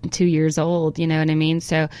old, 2 years old, you know what I mean?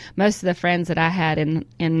 So most of the friends that I had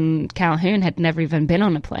in Calhoun had never even been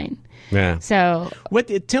on a plane. Yeah. So,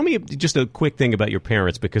 tell me just a quick thing about your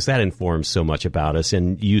parents, because that informs so much about us.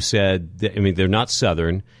 And you said, they're not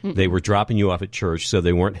Southern. They were dropping you off at church, so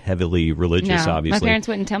they weren't heavily religious, no, obviously. my parents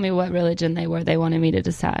wouldn't tell me what religion they were. They wanted me to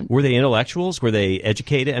decide. Were they intellectuals? Were they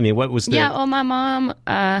educated? I mean, what was their... Yeah, well, my mom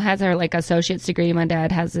has her associate's degree. My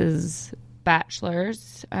dad has his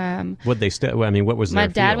bachelor's. What was my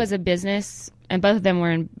their dad field? was a business, and both of them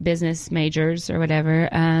were in business majors or whatever.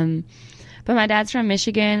 But my dad's from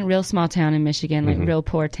Michigan, real small town in Michigan, real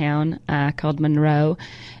poor town called Monroe.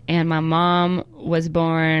 And my mom was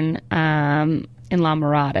born in La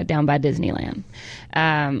Mirada, down by Disneyland.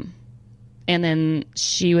 And then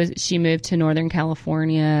she moved to Northern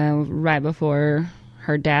California right before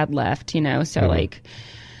her dad left, so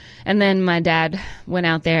and then my dad went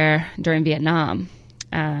out there during Vietnam.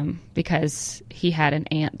 Because he had an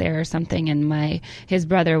aunt there or something, and his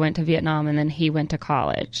brother went to Vietnam, and then he went to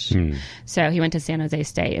college. So he went to San Jose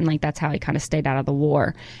State, and that's how he kind of stayed out of the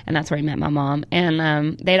war, and that's where he met my mom.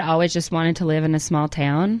 And they'd always just wanted to live in a small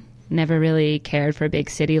town, never really cared for big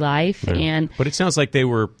city life. Yeah. But it sounds like they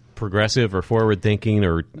were progressive or forward thinking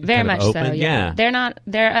or very kind much of open. so. Yeah,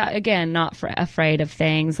 they're again not afraid of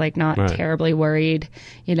things, not terribly worried,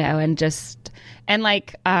 and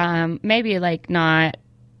maybe not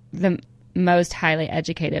the most highly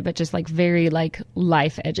educated, but just very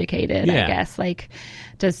life educated, I guess,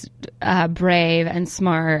 just brave and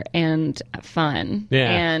smart and fun.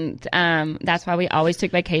 And that's why we always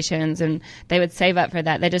took vacations, and they would save up for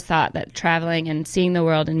that. They just thought that traveling and seeing the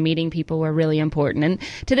world and meeting people were really important. And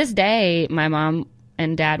to this day, my mom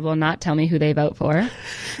and dad will not tell me who they vote for.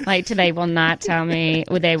 They will not tell me,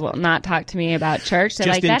 they will not talk to me about church.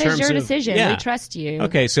 They're that is your decision. We trust you.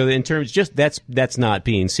 Okay, so in terms, just that's not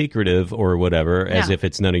being secretive or whatever, as if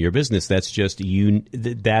it's none of your business. That's just you.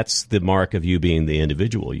 That's the mark of you being the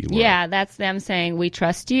individual you were. Yeah, that's them saying we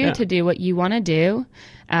trust you to do what you want to do.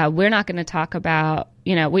 We're not going to talk about,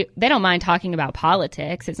 they don't mind talking about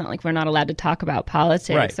politics. It's not like we're not allowed to talk about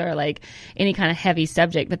politics or any kind of heavy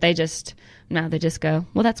subject, but they just go,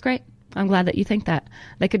 well, that's great. I'm glad that you think that.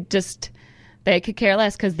 They could care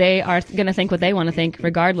less because they are going to think what they want to think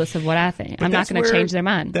regardless of what I think. But I'm not going to change their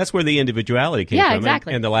mind. That's where the individuality came from.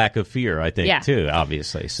 Exactly. And the lack of fear, I think, too,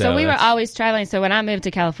 obviously. So we were always traveling. So when I moved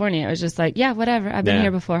to California, it was just whatever. I've been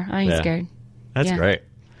here before. I ain't scared. That's great.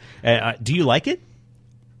 Do you like it?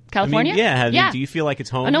 California? I mean, do you feel like it's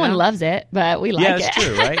home no now? one loves it, but we like it. Yeah, that's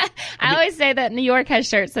true, right? I always say that New York has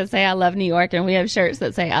shirts that say I love New York, and we have shirts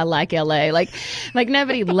that say I like LA. Like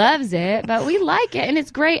nobody loves it, but we like it, and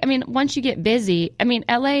it's great. I mean, once you get busy,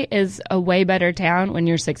 LA is a way better town when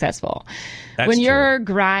you're successful. When you're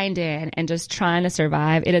grinding and just trying to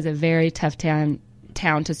survive, it is a very tough town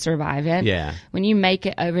to survive in. Yeah. When you make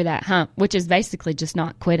it over that hump, which is basically just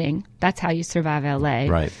not quitting, that's how you survive LA.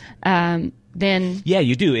 Right. Then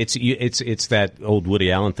you do. It's that old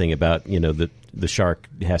Woody Allen thing about the shark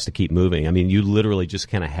has to keep moving. I mean, you literally just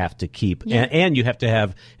kind of have to keep, and you have to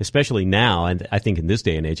have, especially now, and I think in this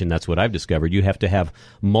day and age, and that's what I've discovered, you have to have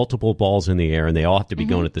multiple balls in the air, and they all have to be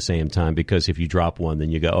going at the same time, because if you drop one,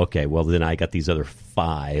 then you go, okay, well, then I got these other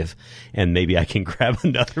 5, and maybe I can grab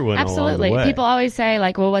another one along the way. People always say,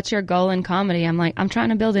 well, what's your goal in comedy? I'm like, I'm trying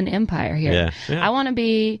to build an empire here. Yeah. I want to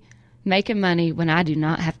be making money when I do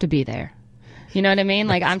not have to be there. You know what I mean?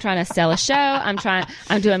 Like, I'm trying to sell a show.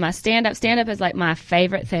 I'm doing my stand-up. Stand-up is like my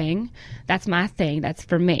favorite thing. That's my thing. That's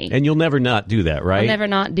for me. And you'll never not do that, right? I'll never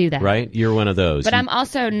not do that. Right? You're one of those. But I'm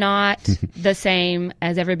also not the same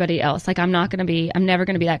as everybody else. Like, I'm never going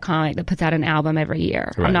to be that comic that puts out an album every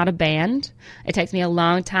year. Right. I'm not a band. It takes me a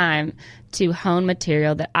long time to hone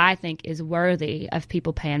material that I think is worthy of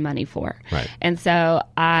people paying money for. Right. And so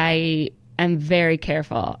I am very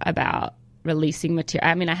careful about releasing material.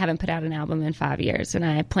 I mean, I haven't put out an album in 5 years, and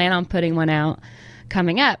I plan on putting one out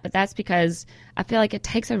coming up, but that's because I feel like it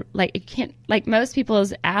can't, like most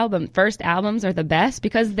people's first albums are the best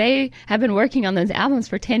because they have been working on those albums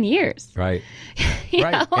for 10 years. Right.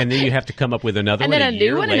 Right. Know? And then you have to come up with another and one then a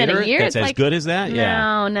year new one later and then a year. that's it's as like, good as that?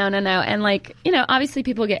 Yeah. No. And like, obviously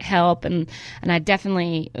people get help and I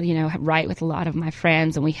definitely, write with a lot of my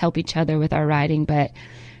friends and we help each other with our writing, but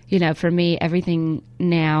for me, everything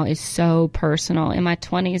now is so personal. In my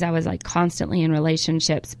 20s, I was like constantly in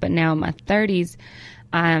relationships, but now in my 30s,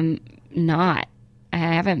 I'm not. I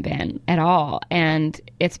haven't been at all. And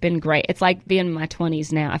it's been great. It's like being in my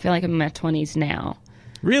 20s now. I feel like I'm in my 20s now.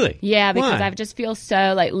 Really? Yeah, because Why? I just feel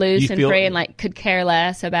so like loose and free and like could care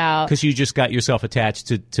less about. Because you just got yourself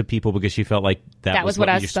attached to people because you felt like that was what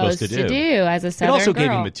I you're was supposed to do as a Southern girl. It also girl.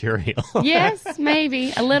 gave you material. Yes,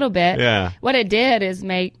 maybe a little bit. Yeah. What it did is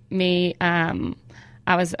make me. I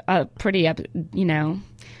was pretty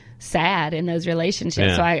sad in those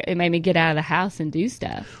relationships, so it made me get out of the house and do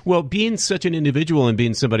stuff. Well, being such an individual and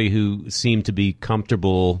being somebody who seemed to be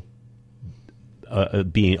comfortable.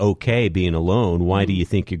 Being okay, being alone, why do you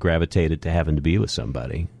think you gravitated to having to be with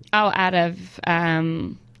somebody? Oh, out of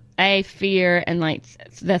fear and like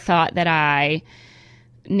the thought that I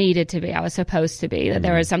needed to be, I was supposed to be, that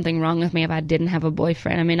there was something wrong with me if I didn't have a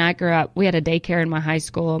boyfriend. I mean, I grew up, we had a daycare in my high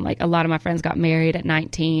school, and like a lot of my friends got married at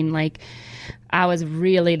 19. Like I was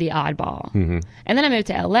really the oddball. Mm-hmm. And then I moved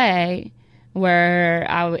to LA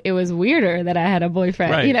where it was weirder that I had a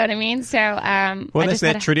boyfriend. Right. You know what I mean? So, well, that's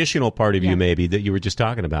that traditional part of you maybe that you were just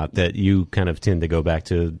talking about, that you kind of tend to go back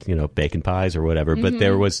to, bacon pies or whatever. Mm-hmm.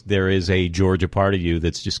 But there is a Georgia part of you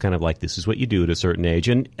that's just kind of like, this is what you do at a certain age.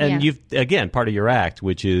 And you've, again, part of your act,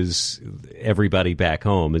 which is everybody back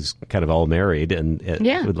home is kind of all married and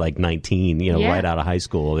with like 19, right out of high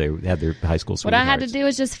school, they had their high school sweethearts. What I had to do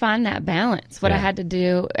was just find that balance. What I had to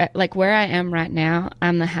do, like where I am right now,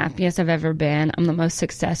 I'm the happiest I've ever been. I'm the most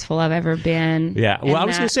successful I've ever been. Yeah. Well, I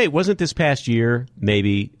was going to say, wasn't this past year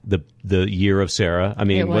maybe the year of Sarah? I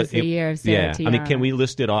mean, it was the year of Sarah. Yeah. Tiana. I mean, can we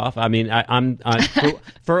list it off? I mean,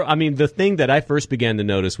 the thing that I first began to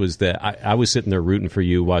notice was that I was sitting there rooting for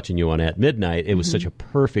you, watching you on At Midnight. It was such a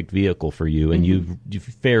perfect vehicle for you, and you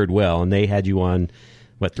fared well. And they had you on.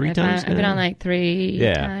 What, 3 times? I've been on like 3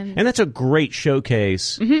 times. And that's a great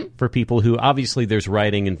showcase for people who, obviously there's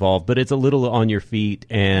writing involved, but it's a little on your feet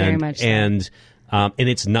and very much so. And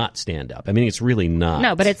it's not stand-up. I mean, it's really not.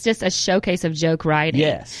 No, but it's just a showcase of joke writing.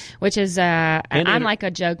 Yes. Which is, I'm like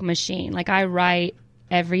a joke machine. Like I write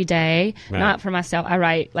every day, not for myself. I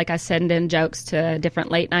write, like I send in jokes to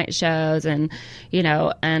different late night shows and,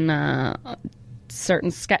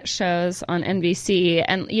 certain sketch shows on NBC,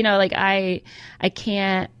 and like I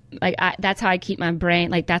can't, like that's how I keep my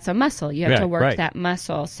brain, like that's a muscle, you have to work that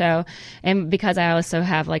muscle. So, and because I also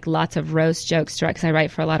have like lots of roast jokes to write, because I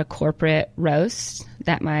write for a lot of corporate roasts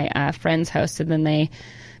that my friends host, and then they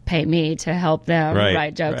pay me to help them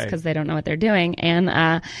write jokes because they don't know what they're doing.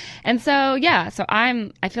 And so, so I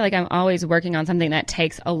feel like I'm always working on something that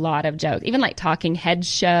takes a lot of jokes, even like talking head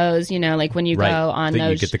shows, like when you go on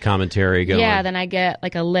those. You get the commentary going. Yeah, then I get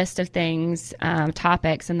like a list of things,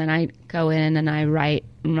 topics, and then I go in and I write.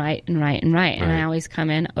 And I always come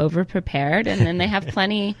in over prepared, and then they have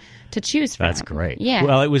plenty to choose from. That's great. Yeah.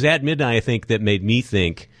 Well, it was At Midnight, I think, that made me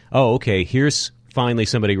think, oh, okay, here's finally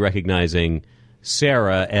somebody recognizing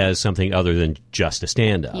Sarah as something other than just a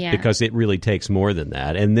stand-up, because it really takes more than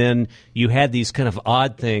that. And then you had these kind of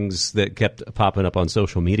odd things that kept popping up on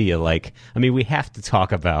social media, like, I mean, we have to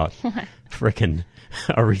talk about frickin'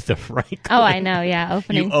 Aretha Franklin. Oh, I know, yeah.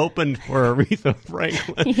 You opened for Aretha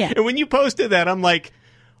Franklin. Yeah. And when you posted that, I'm like,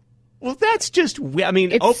 well, that's just, I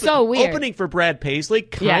mean, it's so weird. Opening for Brad Paisley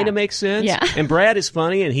kind of makes sense. Yeah. And Brad is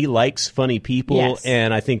funny, and he likes funny people, yes.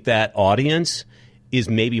 And I think that audience is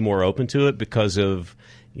maybe more open to it because of,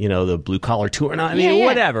 the blue collar tour. I mean,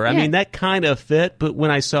 whatever. I mean, that kind of fit. But when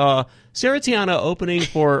I saw Sarah Tiana opening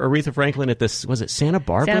for Aretha Franklin at this, was it Santa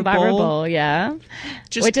Barbara Bowl? Yeah.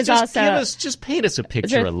 Which is also just paint us a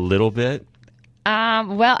picture a little bit.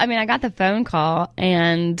 Well, I mean, I got the phone call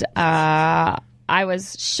and I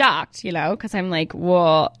was shocked, because I'm like,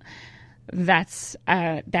 well,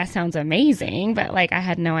 that sounds amazing, but like I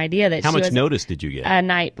had no idea that How she much was notice did you get?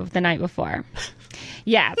 the night before.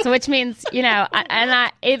 Yeah, so which means,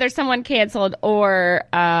 either someone canceled or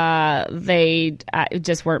they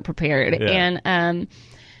just weren't prepared. Yeah. And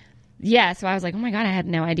so I was like, oh my God, I had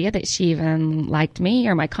no idea that she even liked me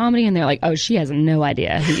or my comedy. And they're like, oh, she has no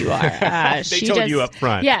idea who you are. They told you up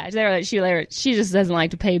front. Yeah, they were like, she just doesn't like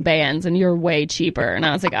to pay bands and you're way cheaper. And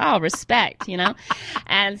I was like, oh, respect,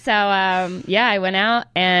 And so, I went out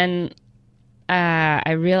and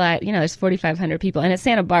I realized, there's 4,500 people and it's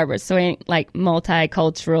Santa Barbara, so it ain't like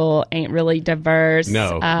multicultural, ain't really diverse.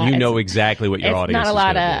 No, you know exactly what your audience is.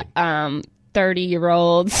 Not a lot of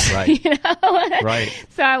 30-year-olds. Right. Right.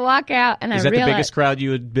 So I walk out and Is I that realized, the biggest crowd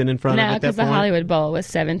you had been in front of no, at that because point? the Hollywood Bowl was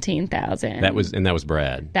 17,000. That was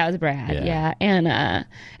Brad. That was Brad, yeah. And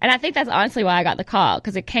I think that's honestly why I got the call,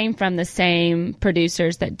 because it came from the same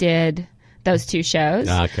producers that did those two shows.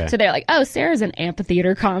 Okay. So they're like, oh, Sarah's an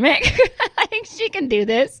amphitheater comic. I think she can do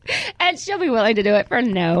this. And she'll be willing to do it for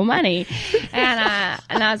no money. And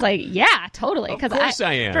I was like, yeah, totally. Of course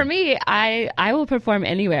I am. For me, I will perform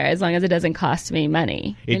anywhere as long as it doesn't cost me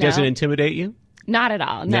money. It doesn't intimidate you? Not at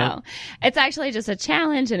all, no. It's actually just a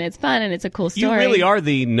challenge and it's fun and it's a cool story. You really are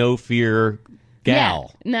the no fear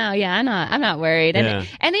gal. Yeah. I'm not worried. And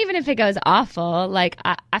even if it goes awful, like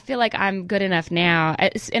I feel like I'm good enough now,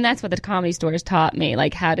 and that's what the Comedy Store has taught me,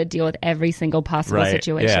 like how to deal with every single possible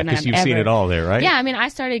situation. Yeah, because you've seen it all there, right? Yeah, I mean, I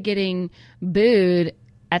started getting booed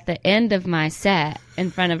at the end of my set in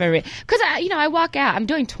front of because I walk out. I'm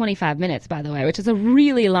doing 25 minutes, by the way, which is a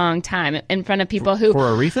really long time in front of people who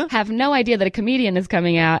for Aretha have no idea that a comedian is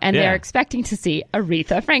coming out, and they're expecting to see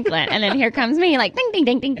Aretha Franklin, and then here comes me, like ding ding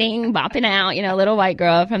ding ding ding, bopping out, little white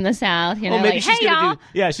girl from the South, maybe like, she's hey gonna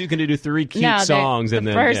y'all. she's gonna do 3 cute songs, and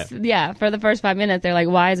then for the first 5 minutes, they're like,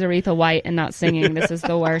 why is Aretha white and not singing? This is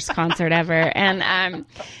the worst concert ever, and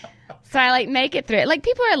so I like make it through it. Like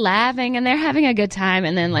people are laughing and they're having a good time.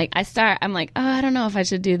 And then I'm like, oh, I don't know if I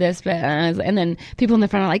should do this. But, and then people in the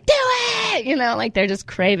front are like, do it! Like they're just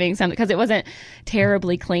craving something because it wasn't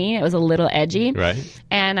terribly clean. It was a little edgy. Right.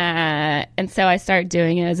 And so I started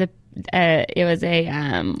doing it as it was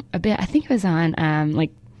a bit, I think it was on,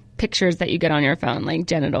 like, pictures that you get on your phone, like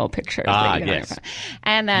genital pictures. That you get on your phone.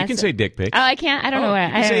 And you can say dick pics. Oh, I can't. I don't know what.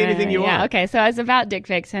 You can say anything you want. Okay, so it's about dick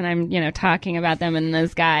pics, and I'm talking about them, and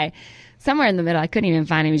this guy somewhere in the middle, I couldn't even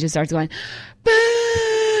find him. He just starts going,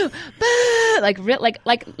 boo, boo, like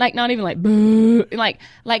not even like boo,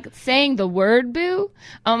 like saying the word boo,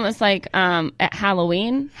 almost like at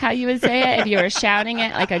Halloween, how you would say it if you were shouting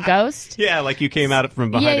it like a ghost. Yeah, like you came out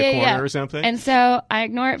from behind a corner or something. And so I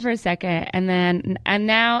ignore it for a second, and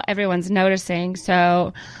now everyone's noticing.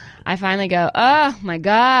 So I finally go, oh my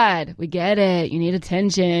God, we get it. You need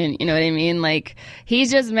attention. You know what I mean? Like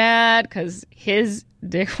he's just mad because his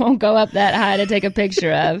dick won't go up that high to take a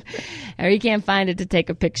picture of, or he can't find it to take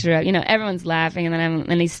a picture of. Everyone's laughing, and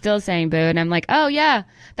then he's still saying boo, and I'm like, oh yeah,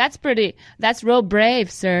 that's real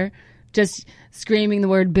brave, sir. Just screaming the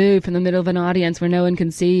word boo from the middle of an audience where no one can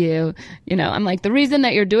see you. I'm like, the reason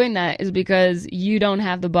that you're doing that is because you don't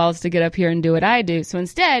have the balls to get up here and do what I do. So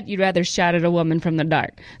instead, you'd rather shout at a woman from the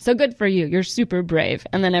dark. So good for you. You're super brave.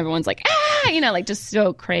 And then everyone's like, like just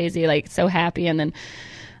so crazy, like so happy. And then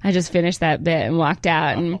I just finished that bit and walked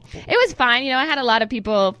out, and it was fine. I had a lot of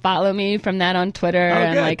people follow me from that on Twitter,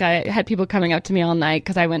 and like I had people coming up to me all night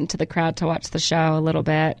because I went into the crowd to watch the show a little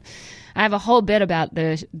bit. I have a whole bit about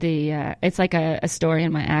the it's like a story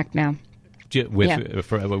in my act now. With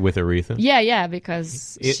Aretha? Yeah,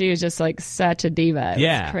 because she was just like such a diva. It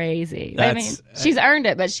was crazy. I mean, she's earned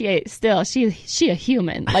it, but she a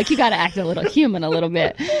human. Like you got to act a little human a little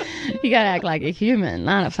bit. You got to act like a human,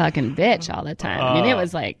 not a fucking bitch all the time. I mean, it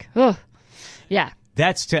was like, yeah.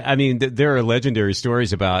 There are legendary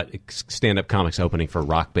stories about stand-up comics opening for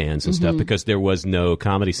rock bands and stuff because there was no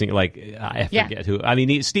comedy scene. Like, I forget who. I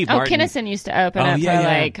mean, Steve Martin. Kinnison used to open up for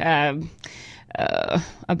like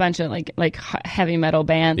a bunch of like heavy metal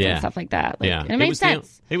bands and stuff like that. And it made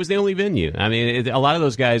sense. It was the only venue. I mean, a lot of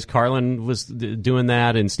those guys, Carlin was doing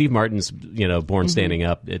that, and Steve Martin's, Born Standing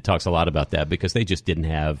Up, it talks a lot about that because they just didn't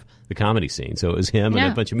have the comedy scene. So it was him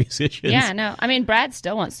and a bunch of musicians. Yeah, no. I mean, Brad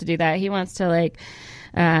still wants to do that. He wants to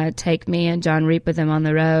take me and John Reap with him on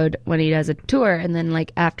the road when he does a tour, and then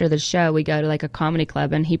like after the show we go to like a comedy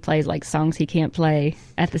club and he plays like songs he can't play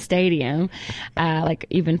at the stadium, like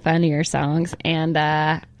even funnier songs, and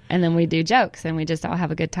then we do jokes and we just all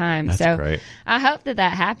have a good time. That's great. I hope that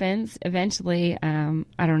happens eventually. I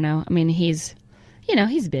don't know. I mean, he's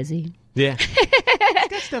busy. Yeah. It's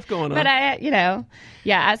got stuff going on. But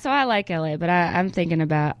so I like LA, but I'm thinking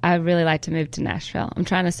about, I really like to move to Nashville. I'm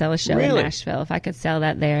trying to sell a show in Nashville. If I could sell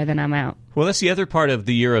that there, then I'm out. Well, that's the other part of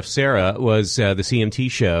the year of Sarah was the CMT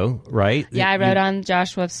show, right? Yeah, I wrote on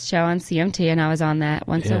Joshua's show on CMT, and I was on that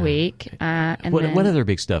once a week. And what other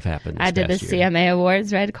big stuff happened this I did the past year? CMA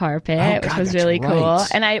Awards red carpet, which was really cool.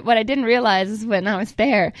 And what I didn't realize is when I was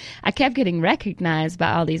there, I kept getting recognized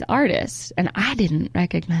by all these artists, and I didn't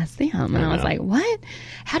recognize them. And I was like, what?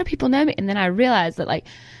 How do people know me? And then I realized that, like,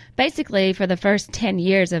 basically, for the first 10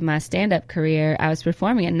 years of my stand-up career, I was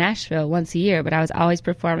performing in Nashville once a year, but I was always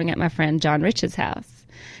performing at my friend John Rich's house.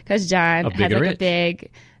 Because John had like a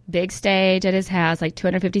big stage at his house, like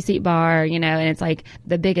 250-seat bar, and it's like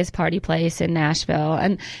the biggest party place in Nashville.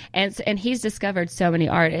 And he's discovered so many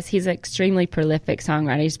artists. He's an extremely prolific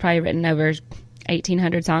songwriter. He's probably written over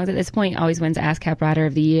 1,800 songs at this point. Always wins ASCAP Writer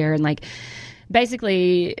of the Year, and like,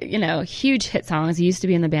 basically, huge hit songs. He used to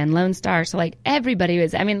be in the band Lone Star. So, like, everybody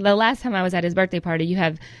was, the last time I was at his birthday party, you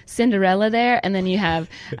have Cinderella there, and then you have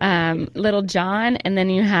Little John, and then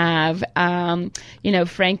you have,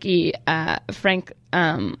 Frankie,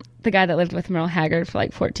 the guy that lived with Merle Haggard for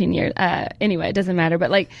like 14 years. Anyway, it doesn't matter.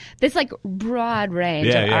 But like this like broad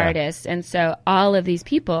range of artists. And so all of these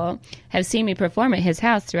people have seen me perform at his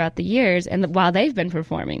house throughout the years and while they've been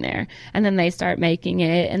performing there. And then they start making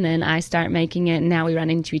it and then I start making it and now we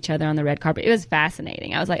run into each other on the red carpet. It was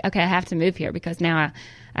fascinating. I was like, okay, I have to move here because now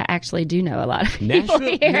I actually do know a lot of people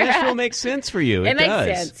here. Nashville makes sense for you. It makes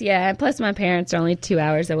sense, yeah. And plus, my parents are only 2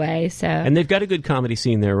 hours away, so. And they've got a good comedy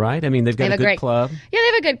scene there, right? I mean, they've got a good club. Yeah, they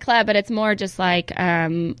have a good club, but it's more just like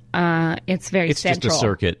it's very it's central. It's just a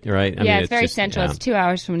circuit, right? It's very central. It's 2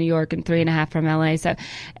 hours from New York and 3.5 from LA. So,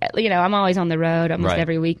 I'm always on the road almost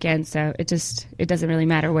every weekend. So it doesn't really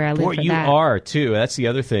matter where I live. You are too. That's the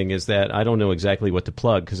other thing is that I don't know exactly what to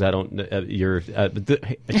plug because I don't.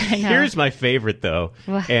 Here's my favorite though,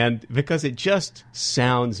 and because it just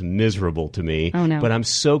sounds miserable to me. Oh, no. But I'm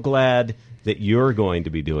so glad that you're going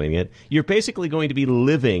to be doing it. You're basically going to be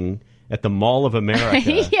living at the Mall of America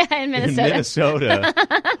in Minnesota.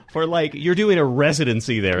 For like, you're doing a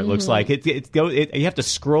residency there, it looks like. You have to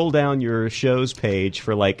scroll down your shows page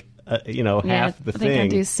for like, half the thing. I think I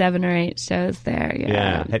do 7 or 8 shows there.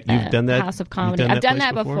 Yeah. You've done that? House of Comedy. I've done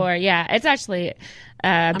that before. Yeah. It's actually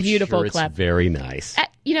a beautiful club. It's very nice.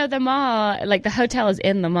 The mall, like the hotel is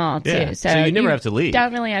in the mall too. Yeah. So you never have to leave.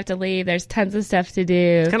 Don't really have to leave. There's tons of stuff to do.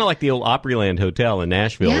 It's kind of like the old Opryland Hotel in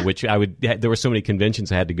Nashville, which there were so many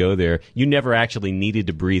conventions I had to go there. You never actually needed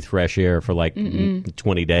to breathe fresh air for like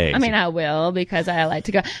 20 days. I mean, I will because I like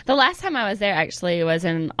to go. The last time I was there actually was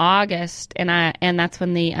in August, and that's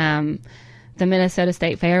when the Minnesota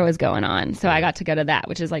State Fair was going on. So I got to go to that,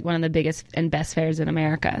 which is like one of the biggest and best fairs in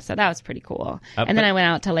America. So that was pretty cool. And then I went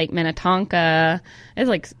out to Lake Minnetonka. It was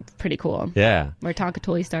like pretty cool. Yeah. Where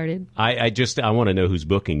Tonkatouille started. I want to know who's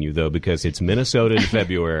booking you though, because it's Minnesota in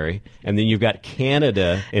February and then you've got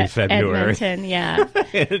Canada in February. Edmonton, yeah.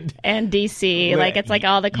 and DC. Like it's like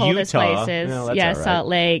all the coldest Utah. places. No, that's yeah, all right. Salt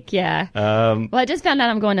Lake, yeah. Well, I just found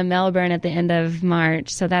out I'm going to Melbourne at the end of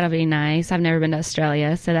March, so that'll be nice. I've never been to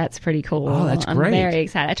Australia, so that's pretty cool. Oh, that's great. I'm very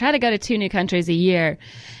excited. I try to go to 2 new countries a year,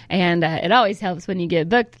 and it always helps when you get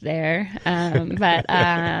booked there.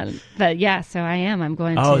 But yeah, so I am. I'm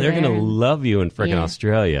going to. Oh, they're going to love you in frickin'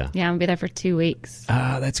 Australia. Yeah, I'm going to be there for 2 weeks.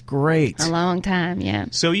 Oh, that's great. A long time, yeah.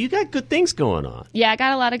 So you got good things going on. Yeah, I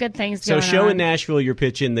got a lot of good things going on. So show in Nashville you're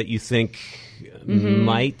pitching that you think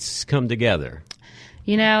might come together.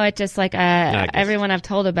 It's just like everyone I've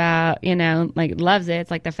told about, like loves it.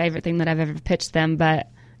 It's like the favorite thing that I've ever pitched them. But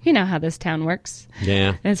you know how this town works.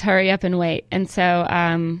 Yeah. It's hurry up and wait. And so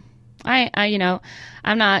I'm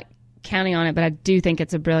not counting on it, but I do think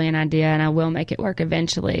it's a brilliant idea and I will make it work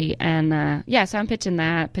eventually. And so I'm pitching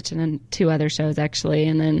in 2 other shows actually,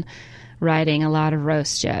 and then writing a lot of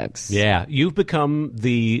roast jokes. Yeah, you've become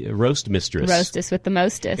the roast mistress. Roastess with the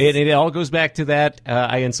mostest. It all goes back to that.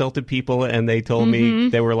 I insulted people and they told me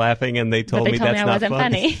they were laughing and they told me that's I not wasn't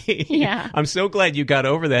funny. Yeah. I'm so glad you got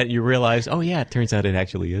over that and you realized, oh yeah, it turns out it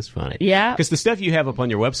actually is funny. Yeah. Because the stuff you have up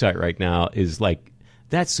on your website right now is like,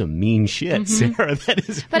 that's some mean shit, Sarah. That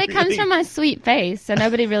is. But it comes from my sweet face, so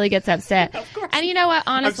nobody really gets upset. Of course. And you know what?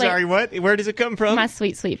 Honestly, I'm sorry. What? Where does it come from? My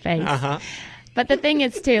sweet face. Uh-huh. But the thing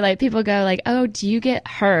is, too, like, people go, like, oh, do you get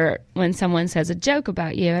hurt when someone says a joke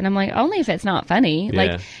about you? And I'm like, only if it's not funny. Yeah.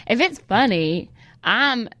 Like, if it's funny,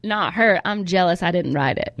 I'm not hurt. I'm jealous I didn't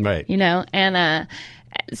write it. Right. And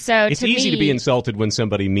so it's easy to be insulted when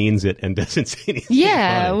somebody means it and doesn't say anything.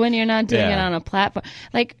 Yeah, funny. when you're not doing it on a platform.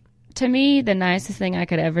 Like, to me, the nicest thing I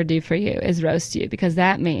could ever do for you is roast you, because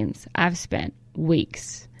that means I've spent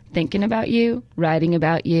weeks thinking about you, writing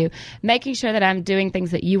about you, making sure that I'm doing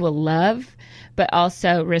things that you will love, but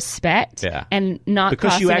also respect and not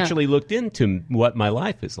because you actually looked into what my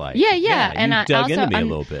life is like. Yeah. And you dug into me a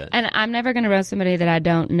little bit. And I'm never going to roast somebody that I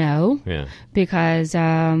don't know because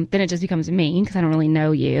then it just becomes mean because I don't really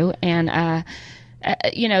know you. And,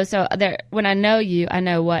 so when I know you, I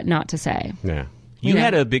know what not to say. Yeah. You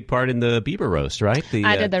had a big part in the Bieber roast, right?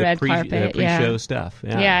 I did the red carpet, pre-show stuff.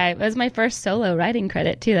 Yeah, it was my first solo writing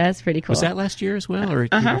credit, too. That's pretty cool. Was that last year as well, or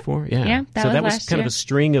year before? Yeah, that was last kind year. of a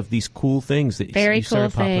string of these cool things that very you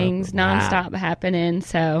cool started popping things, up. nonstop happening.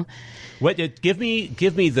 So, give me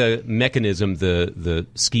the mechanism, the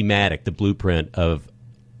schematic, the blueprint of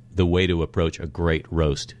the way to approach a great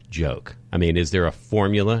roast joke. I mean, is there a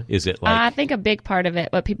formula? Is it like... I think a big part of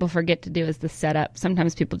it, what people forget to do is the setup.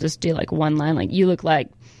 Sometimes people just do like one line, like, you look like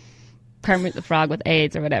Kermit the Frog with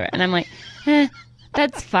AIDS or whatever. And I'm like,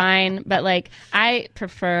 that's fine. But like, I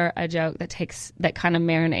prefer a joke that kind of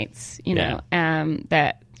marinates,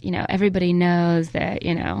 that, everybody knows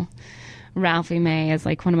that, Ralphie May is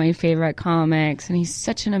like one of my favorite comics, and he's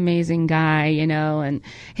such an amazing guy, and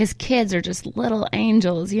his kids are just little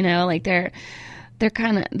angels, like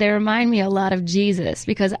they remind me a lot of Jesus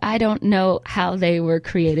because I don't know how they were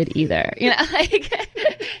created either.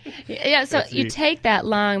 So you take that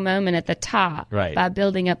long moment at the top by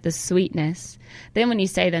building up the sweetness. Then when you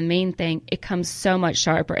say the mean thing, it comes so much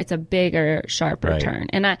sharper. It's a bigger, sharper turn.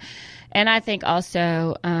 And I think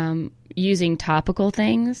also using topical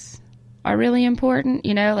things are really important.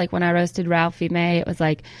 Like when I roasted Ralphie May, it was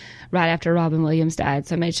like right after Robin Williams died.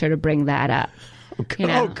 So I made sure to bring that up.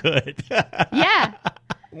 Oh, good. Yeah.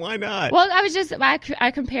 Why not? Well,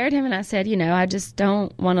 I compared him and I said, I just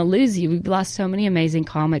don't want to lose you. We've lost so many amazing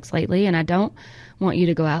comics lately, and I don't want you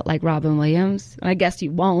to go out like Robin Williams. I guess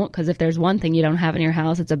you won't, because if there's one thing you don't have in your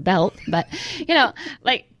house, it's a belt. But,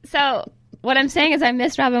 so what I'm saying is I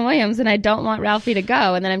miss Robin Williams and I don't want Ralphie to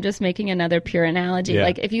go. And then I'm just making another pure analogy. Yeah.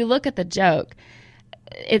 Like, if you look at the joke,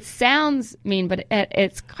 it sounds mean, but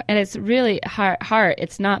it's really heart.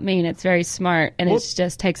 It's not mean. It's very smart, and it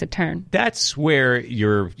just takes a turn. That's where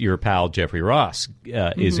your pal Jeffrey Ross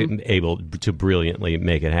is able to brilliantly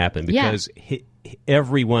make it happen, because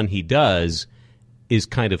everyone he does is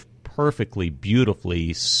kind of perfectly,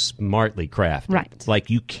 beautifully, smartly crafted. Right. Like,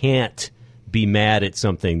 you can't be mad at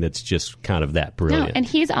something that's just kind of that brilliant. No, and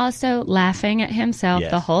he's also laughing at himself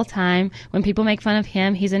the whole time. When people make fun of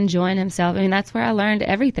him, he's enjoying himself. I mean, that's where I learned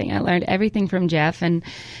everything. I learned everything from Jeff, and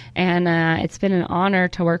it's been an honor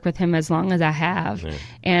to work with him as long as I have. Yeah.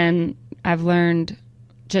 And I've learned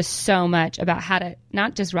just so much about how to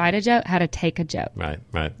not just write a joke, how to take a joke. Right.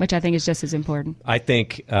 Which I think is just as important. I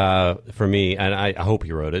think for me, and I hope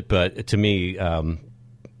you wrote it, but to me,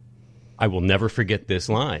 I will never forget this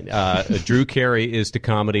line. Drew Carey is to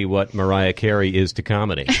comedy what Mariah Carey is to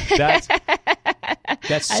comedy.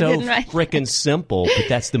 That's so frickin' simple, but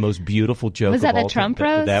that's the most beautiful joke. Was that of all a Trump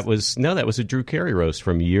time. roast? That was a Drew Carey roast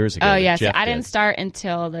from years ago. Oh, yes. I didn't start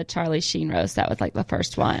until the Charlie Sheen roast. That was like the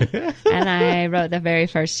first one. And I wrote the very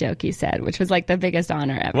first joke he said, which was like the biggest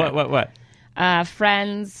honor ever. What?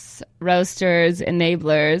 Friends, roasters,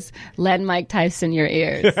 enablers, lend Mike Tyson your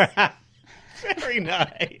ears. Very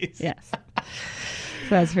nice. Yes. So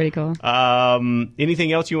that's pretty cool.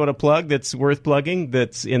 Anything else you want to plug that's worth plugging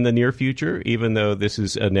that's in the near future, even though this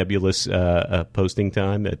is a nebulous posting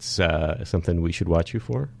time? It's something we should watch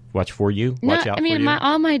for you? Watch out for you?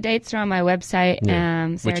 All my dates are on my website,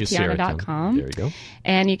 sarahtiana.com. There you go.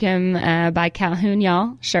 And you can buy Calhoun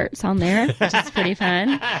Y'all shirts on there, which is pretty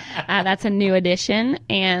fun. That's a new edition.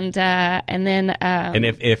 And then... and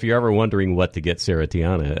if you're ever wondering what to get Sarah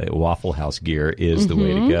Tiana, Waffle House gear is the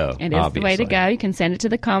way to go. It is the way to go. You can send it to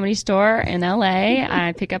the Comedy Store in L.A.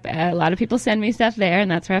 I pick up... a lot of people send me stuff there,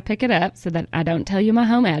 and that's where I pick it up so that I don't tell you my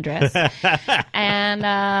home address. And...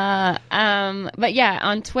 but yeah,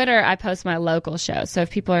 on Twitter, I post my local show. So if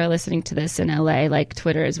people are listening to this in LA, like,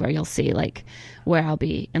 Twitter is where you'll see like where I'll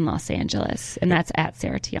be in Los Angeles, and that's at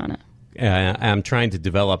Sarah Tiana. I'm trying to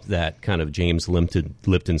develop that kind of James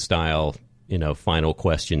Lipton style, final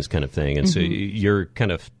questions kind of thing, and so you're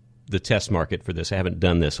kind of the test market for this. I haven't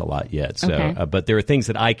done this a lot yet, so okay. But there are things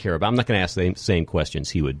that I care about. I'm not going to ask the same questions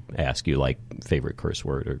he would ask you, like favorite curse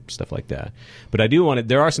word or stuff like that. But I do want to.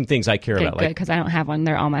 There are some things I care about, good, because I don't have one.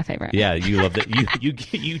 They're all my favorite. Yeah, you love that.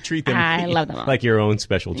 You treat them. I love them all. Like your own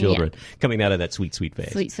special children, coming out of that sweet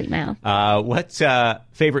face, sweet mouth. What's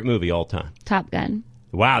favorite movie all time? Top Gun.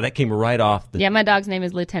 Wow, that came right off the... Yeah, my dog's name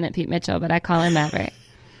is Lieutenant Pete Mitchell, but I call him Maverick.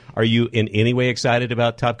 Are you in any way excited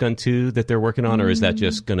about Top Gun 2 that they're working on, or is that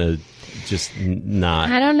just going to not?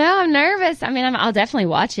 I don't know. I'm nervous. I mean, I'll definitely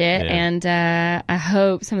watch it, and I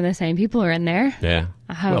hope some of the same people are in there. Yeah.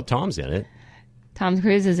 I hope. Well, Tom's in it. Tom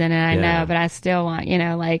Cruise is in it, I know, but I still want,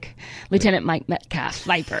 like Lieutenant Mike Metcalf,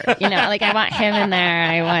 Viper. I want him in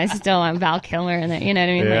there. I still want Val Kilmer in there. You know what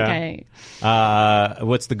I mean? Yeah.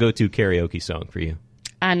 What's the go-to karaoke song for you?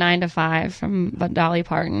 9 to 5 from Dolly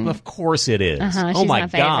Parton. Of course it is. She's oh my my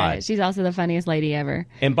favorite. God. She's also the funniest lady ever.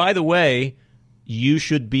 And by the way, you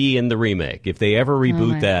should be in the remake. If they ever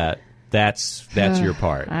reboot that's your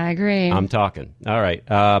part. I agree. I'm talking. All right.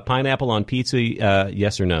 Pineapple on pizza,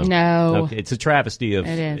 yes or no? No. Okay. It's a travesty of...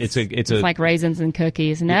 It is. It's like raisins and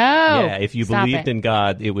cookies. No. Yeah, if you Stop believed it. in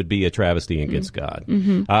God, it would be a travesty against God.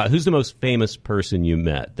 Who's the most famous person you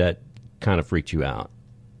met that kind of freaked you out?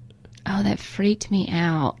 Oh, that freaked me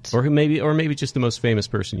out. Or maybe just the most famous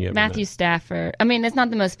person you ever met. Matthew Stafford. I mean, it's not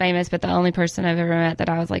the most famous, but the only person I've ever met that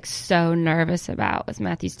I was like so nervous about was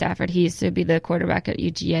Matthew Stafford. He used to be the quarterback at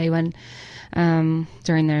UGA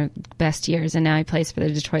during their best years, and now he plays for the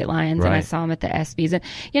Detroit Lions. Right. And I saw him at the ESPYs.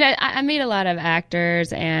 And I meet a lot of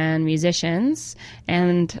actors and musicians,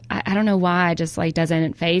 and I don't know why it just like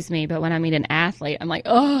doesn't faze me. But when I meet an athlete, I'm like,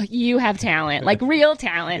 oh, you have talent, like real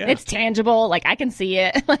talent. It's tangible, like I can see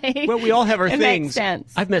it. Well, we all have our it things. Makes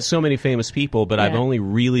sense. I've met so many famous people, but I've only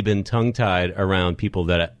really been tongue-tied around people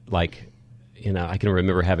that like. I can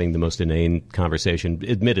remember having the most inane conversation.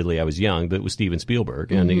 Admittedly, I was young, but it was Steven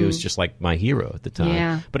Spielberg, and he was just like my hero at the time.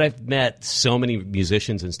 Yeah. But I've met so many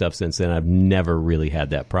musicians and stuff since then. I've never really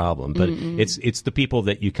had that problem. But it's the people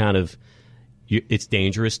that you kind of... it's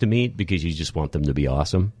dangerous to meet because you just want them to be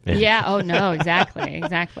awesome. Yeah. Oh, no,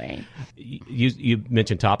 exactly. You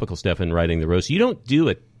mentioned topical stuff in writing the roast. You don't do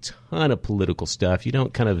a ton of political stuff. You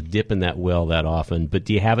don't kind of dip in that well that often. But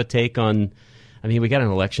do you have a take on... I mean, we got an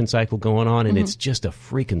election cycle going on, and it's just a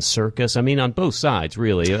freaking circus. I mean, on both sides,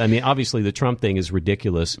 really. I mean, obviously, the Trump thing is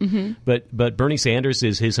ridiculous, but Bernie Sanders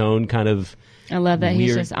is his own kind of I love that weird...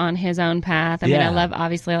 he's just on his own path. I mean, I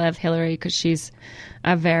love Hillary because she's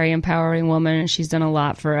a very empowering woman, and she's done a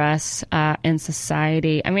lot for us in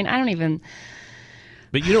society. I mean, I don't even...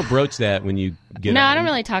 But you don't broach that when you get... No, I don't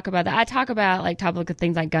really talk about that. I talk about like topical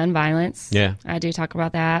things like gun violence. Yeah. I do talk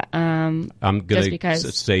about that. I'm going to I'm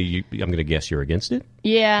going to guess you're against it?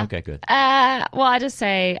 Yeah. Okay, good. Well,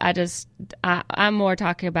 I'm more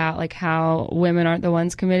talking about like how women aren't the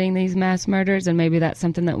ones committing these mass murders, and maybe that's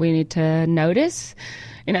something that we need to notice.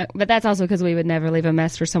 But that's also because we would never leave a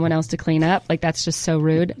mess for someone else to clean up. Like, that's just so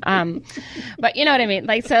rude. But you know what I mean?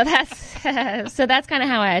 Like, so that's kind of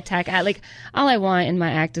how I attack. All I want in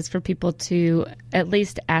my act is for people to at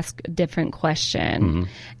least ask a different question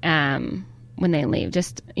when they leave.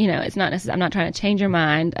 Just, it's not necessarily, I'm not trying to change your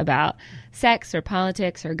mind about sex or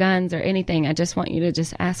politics or guns or anything. I just want you to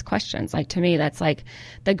just ask questions. Like, to me, that's like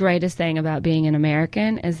the greatest thing about being an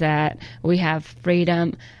American is that we have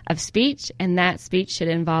freedom of speech, and that speech should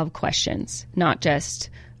involve questions, not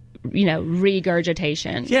just,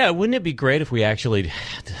 regurgitation. Yeah, wouldn't it be great if we actually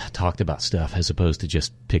talked about stuff as opposed to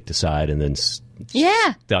just picked a side and then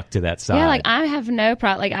stuck to that side? Yeah, like I have no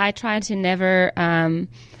problem. Like, I try to never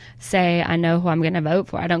say I know who I'm going to vote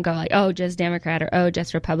for. I don't go like, oh, just Democrat or oh,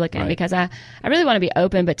 just Republican, because I really want to be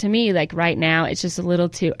open. But to me, like right now, it's just a little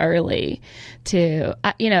too early to,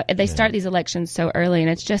 they start these elections so early,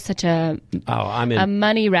 and it's just such a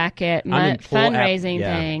money racket, fundraising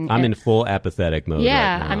thing. I'm in full apathetic mode.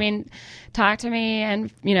 Yeah, right now. I mean, talk to me,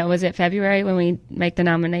 and was it February when we make the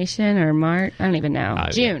nomination, or March? I don't even know.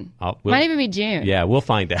 June. Might even be June. Yeah, we'll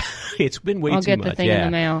find out. It's been way too much. I'll get the thing in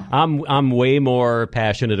the mail. I'm way more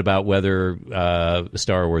passionate about whether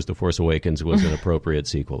Star Wars: The Force Awakens was an appropriate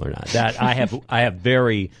sequel or not. That I have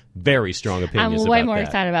very, very strong opinions. I'm way more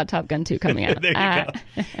excited about Top Gun 2 coming out. There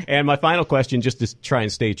you go. And my final question, just to try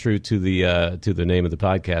and stay true to the name of the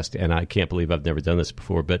podcast, and I can't believe I've never done this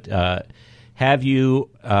before, but have you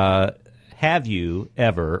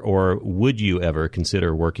ever, or would you ever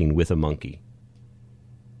consider working with a monkey?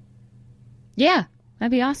 Yeah,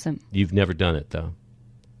 that'd be awesome. You've never done it, though?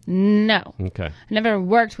 No. Okay. I've never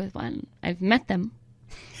worked with one. I've met them.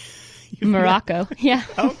 Morocco. Yeah.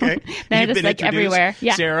 Okay. They're just like everywhere.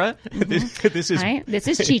 Yeah. Sarah, this is... Hi, this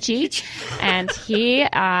is Chi-Chi. And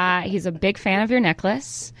he's a big fan of your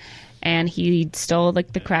necklace. And he stole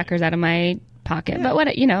like the crackers out of my pocket. Yeah. But what,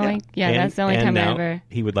 that's the only time I ever...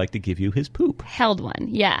 he would like to give you his poop. Held one.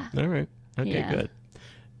 Yeah. All right. Okay, good.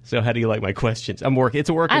 So how do you like my questions? It's a work in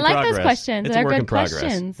progress. I like those questions. It's They're a work good in progress.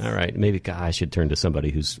 Questions. All right. Maybe I should turn to somebody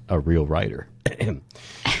who's a real writer.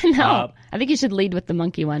 No. I think you should lead with the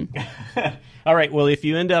monkey one. All right. Well, if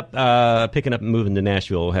you end up picking up and moving to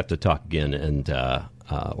Nashville, we'll have to talk again, and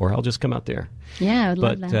or I'll just come out there. Yeah, I would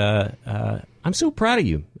love that. I'm so proud of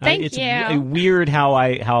you. Thank it's you. Weird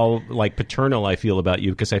how like paternal I feel about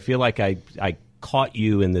you, because I feel like I caught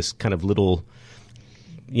you in this kind of little,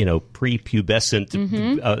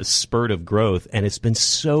 prepubescent spurt of growth, and it's been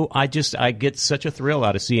so. I get such a thrill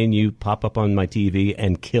out of seeing you pop up on my TV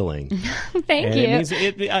and killing. Thank you.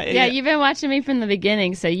 You've been watching me from the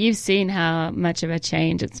beginning, so you've seen how much of a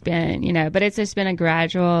change it's been. But it's just been a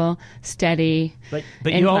gradual, steady. But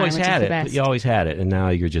you always had it. But you always had it, and now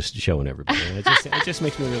you're just showing everybody. And it just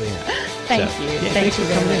makes me really happy. Thank you. Yeah, Thanks for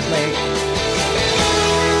coming in, Larry.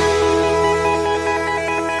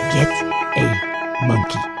 Get a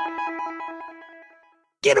monkey.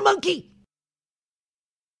 Get a monkey!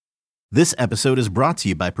 This episode is brought to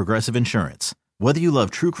you by Progressive Insurance. Whether you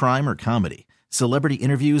love true crime or comedy, celebrity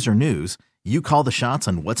interviews or news, you call the shots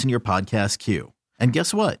on what's in your podcast queue. And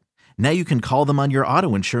guess what? Now you can call them on your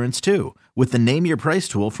auto insurance too, with the Name Your Price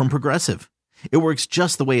tool from Progressive. It works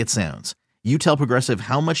just the way it sounds. You tell Progressive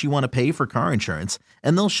how much you want to pay for car insurance,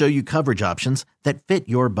 and they'll show you coverage options that fit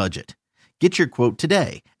your budget. Get your quote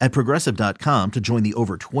today at Progressive.com to join the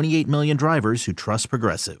over 28 million drivers who trust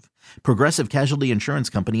Progressive. Progressive Casualty Insurance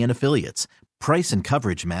Company and Affiliates. Price and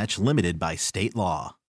coverage match limited by state law.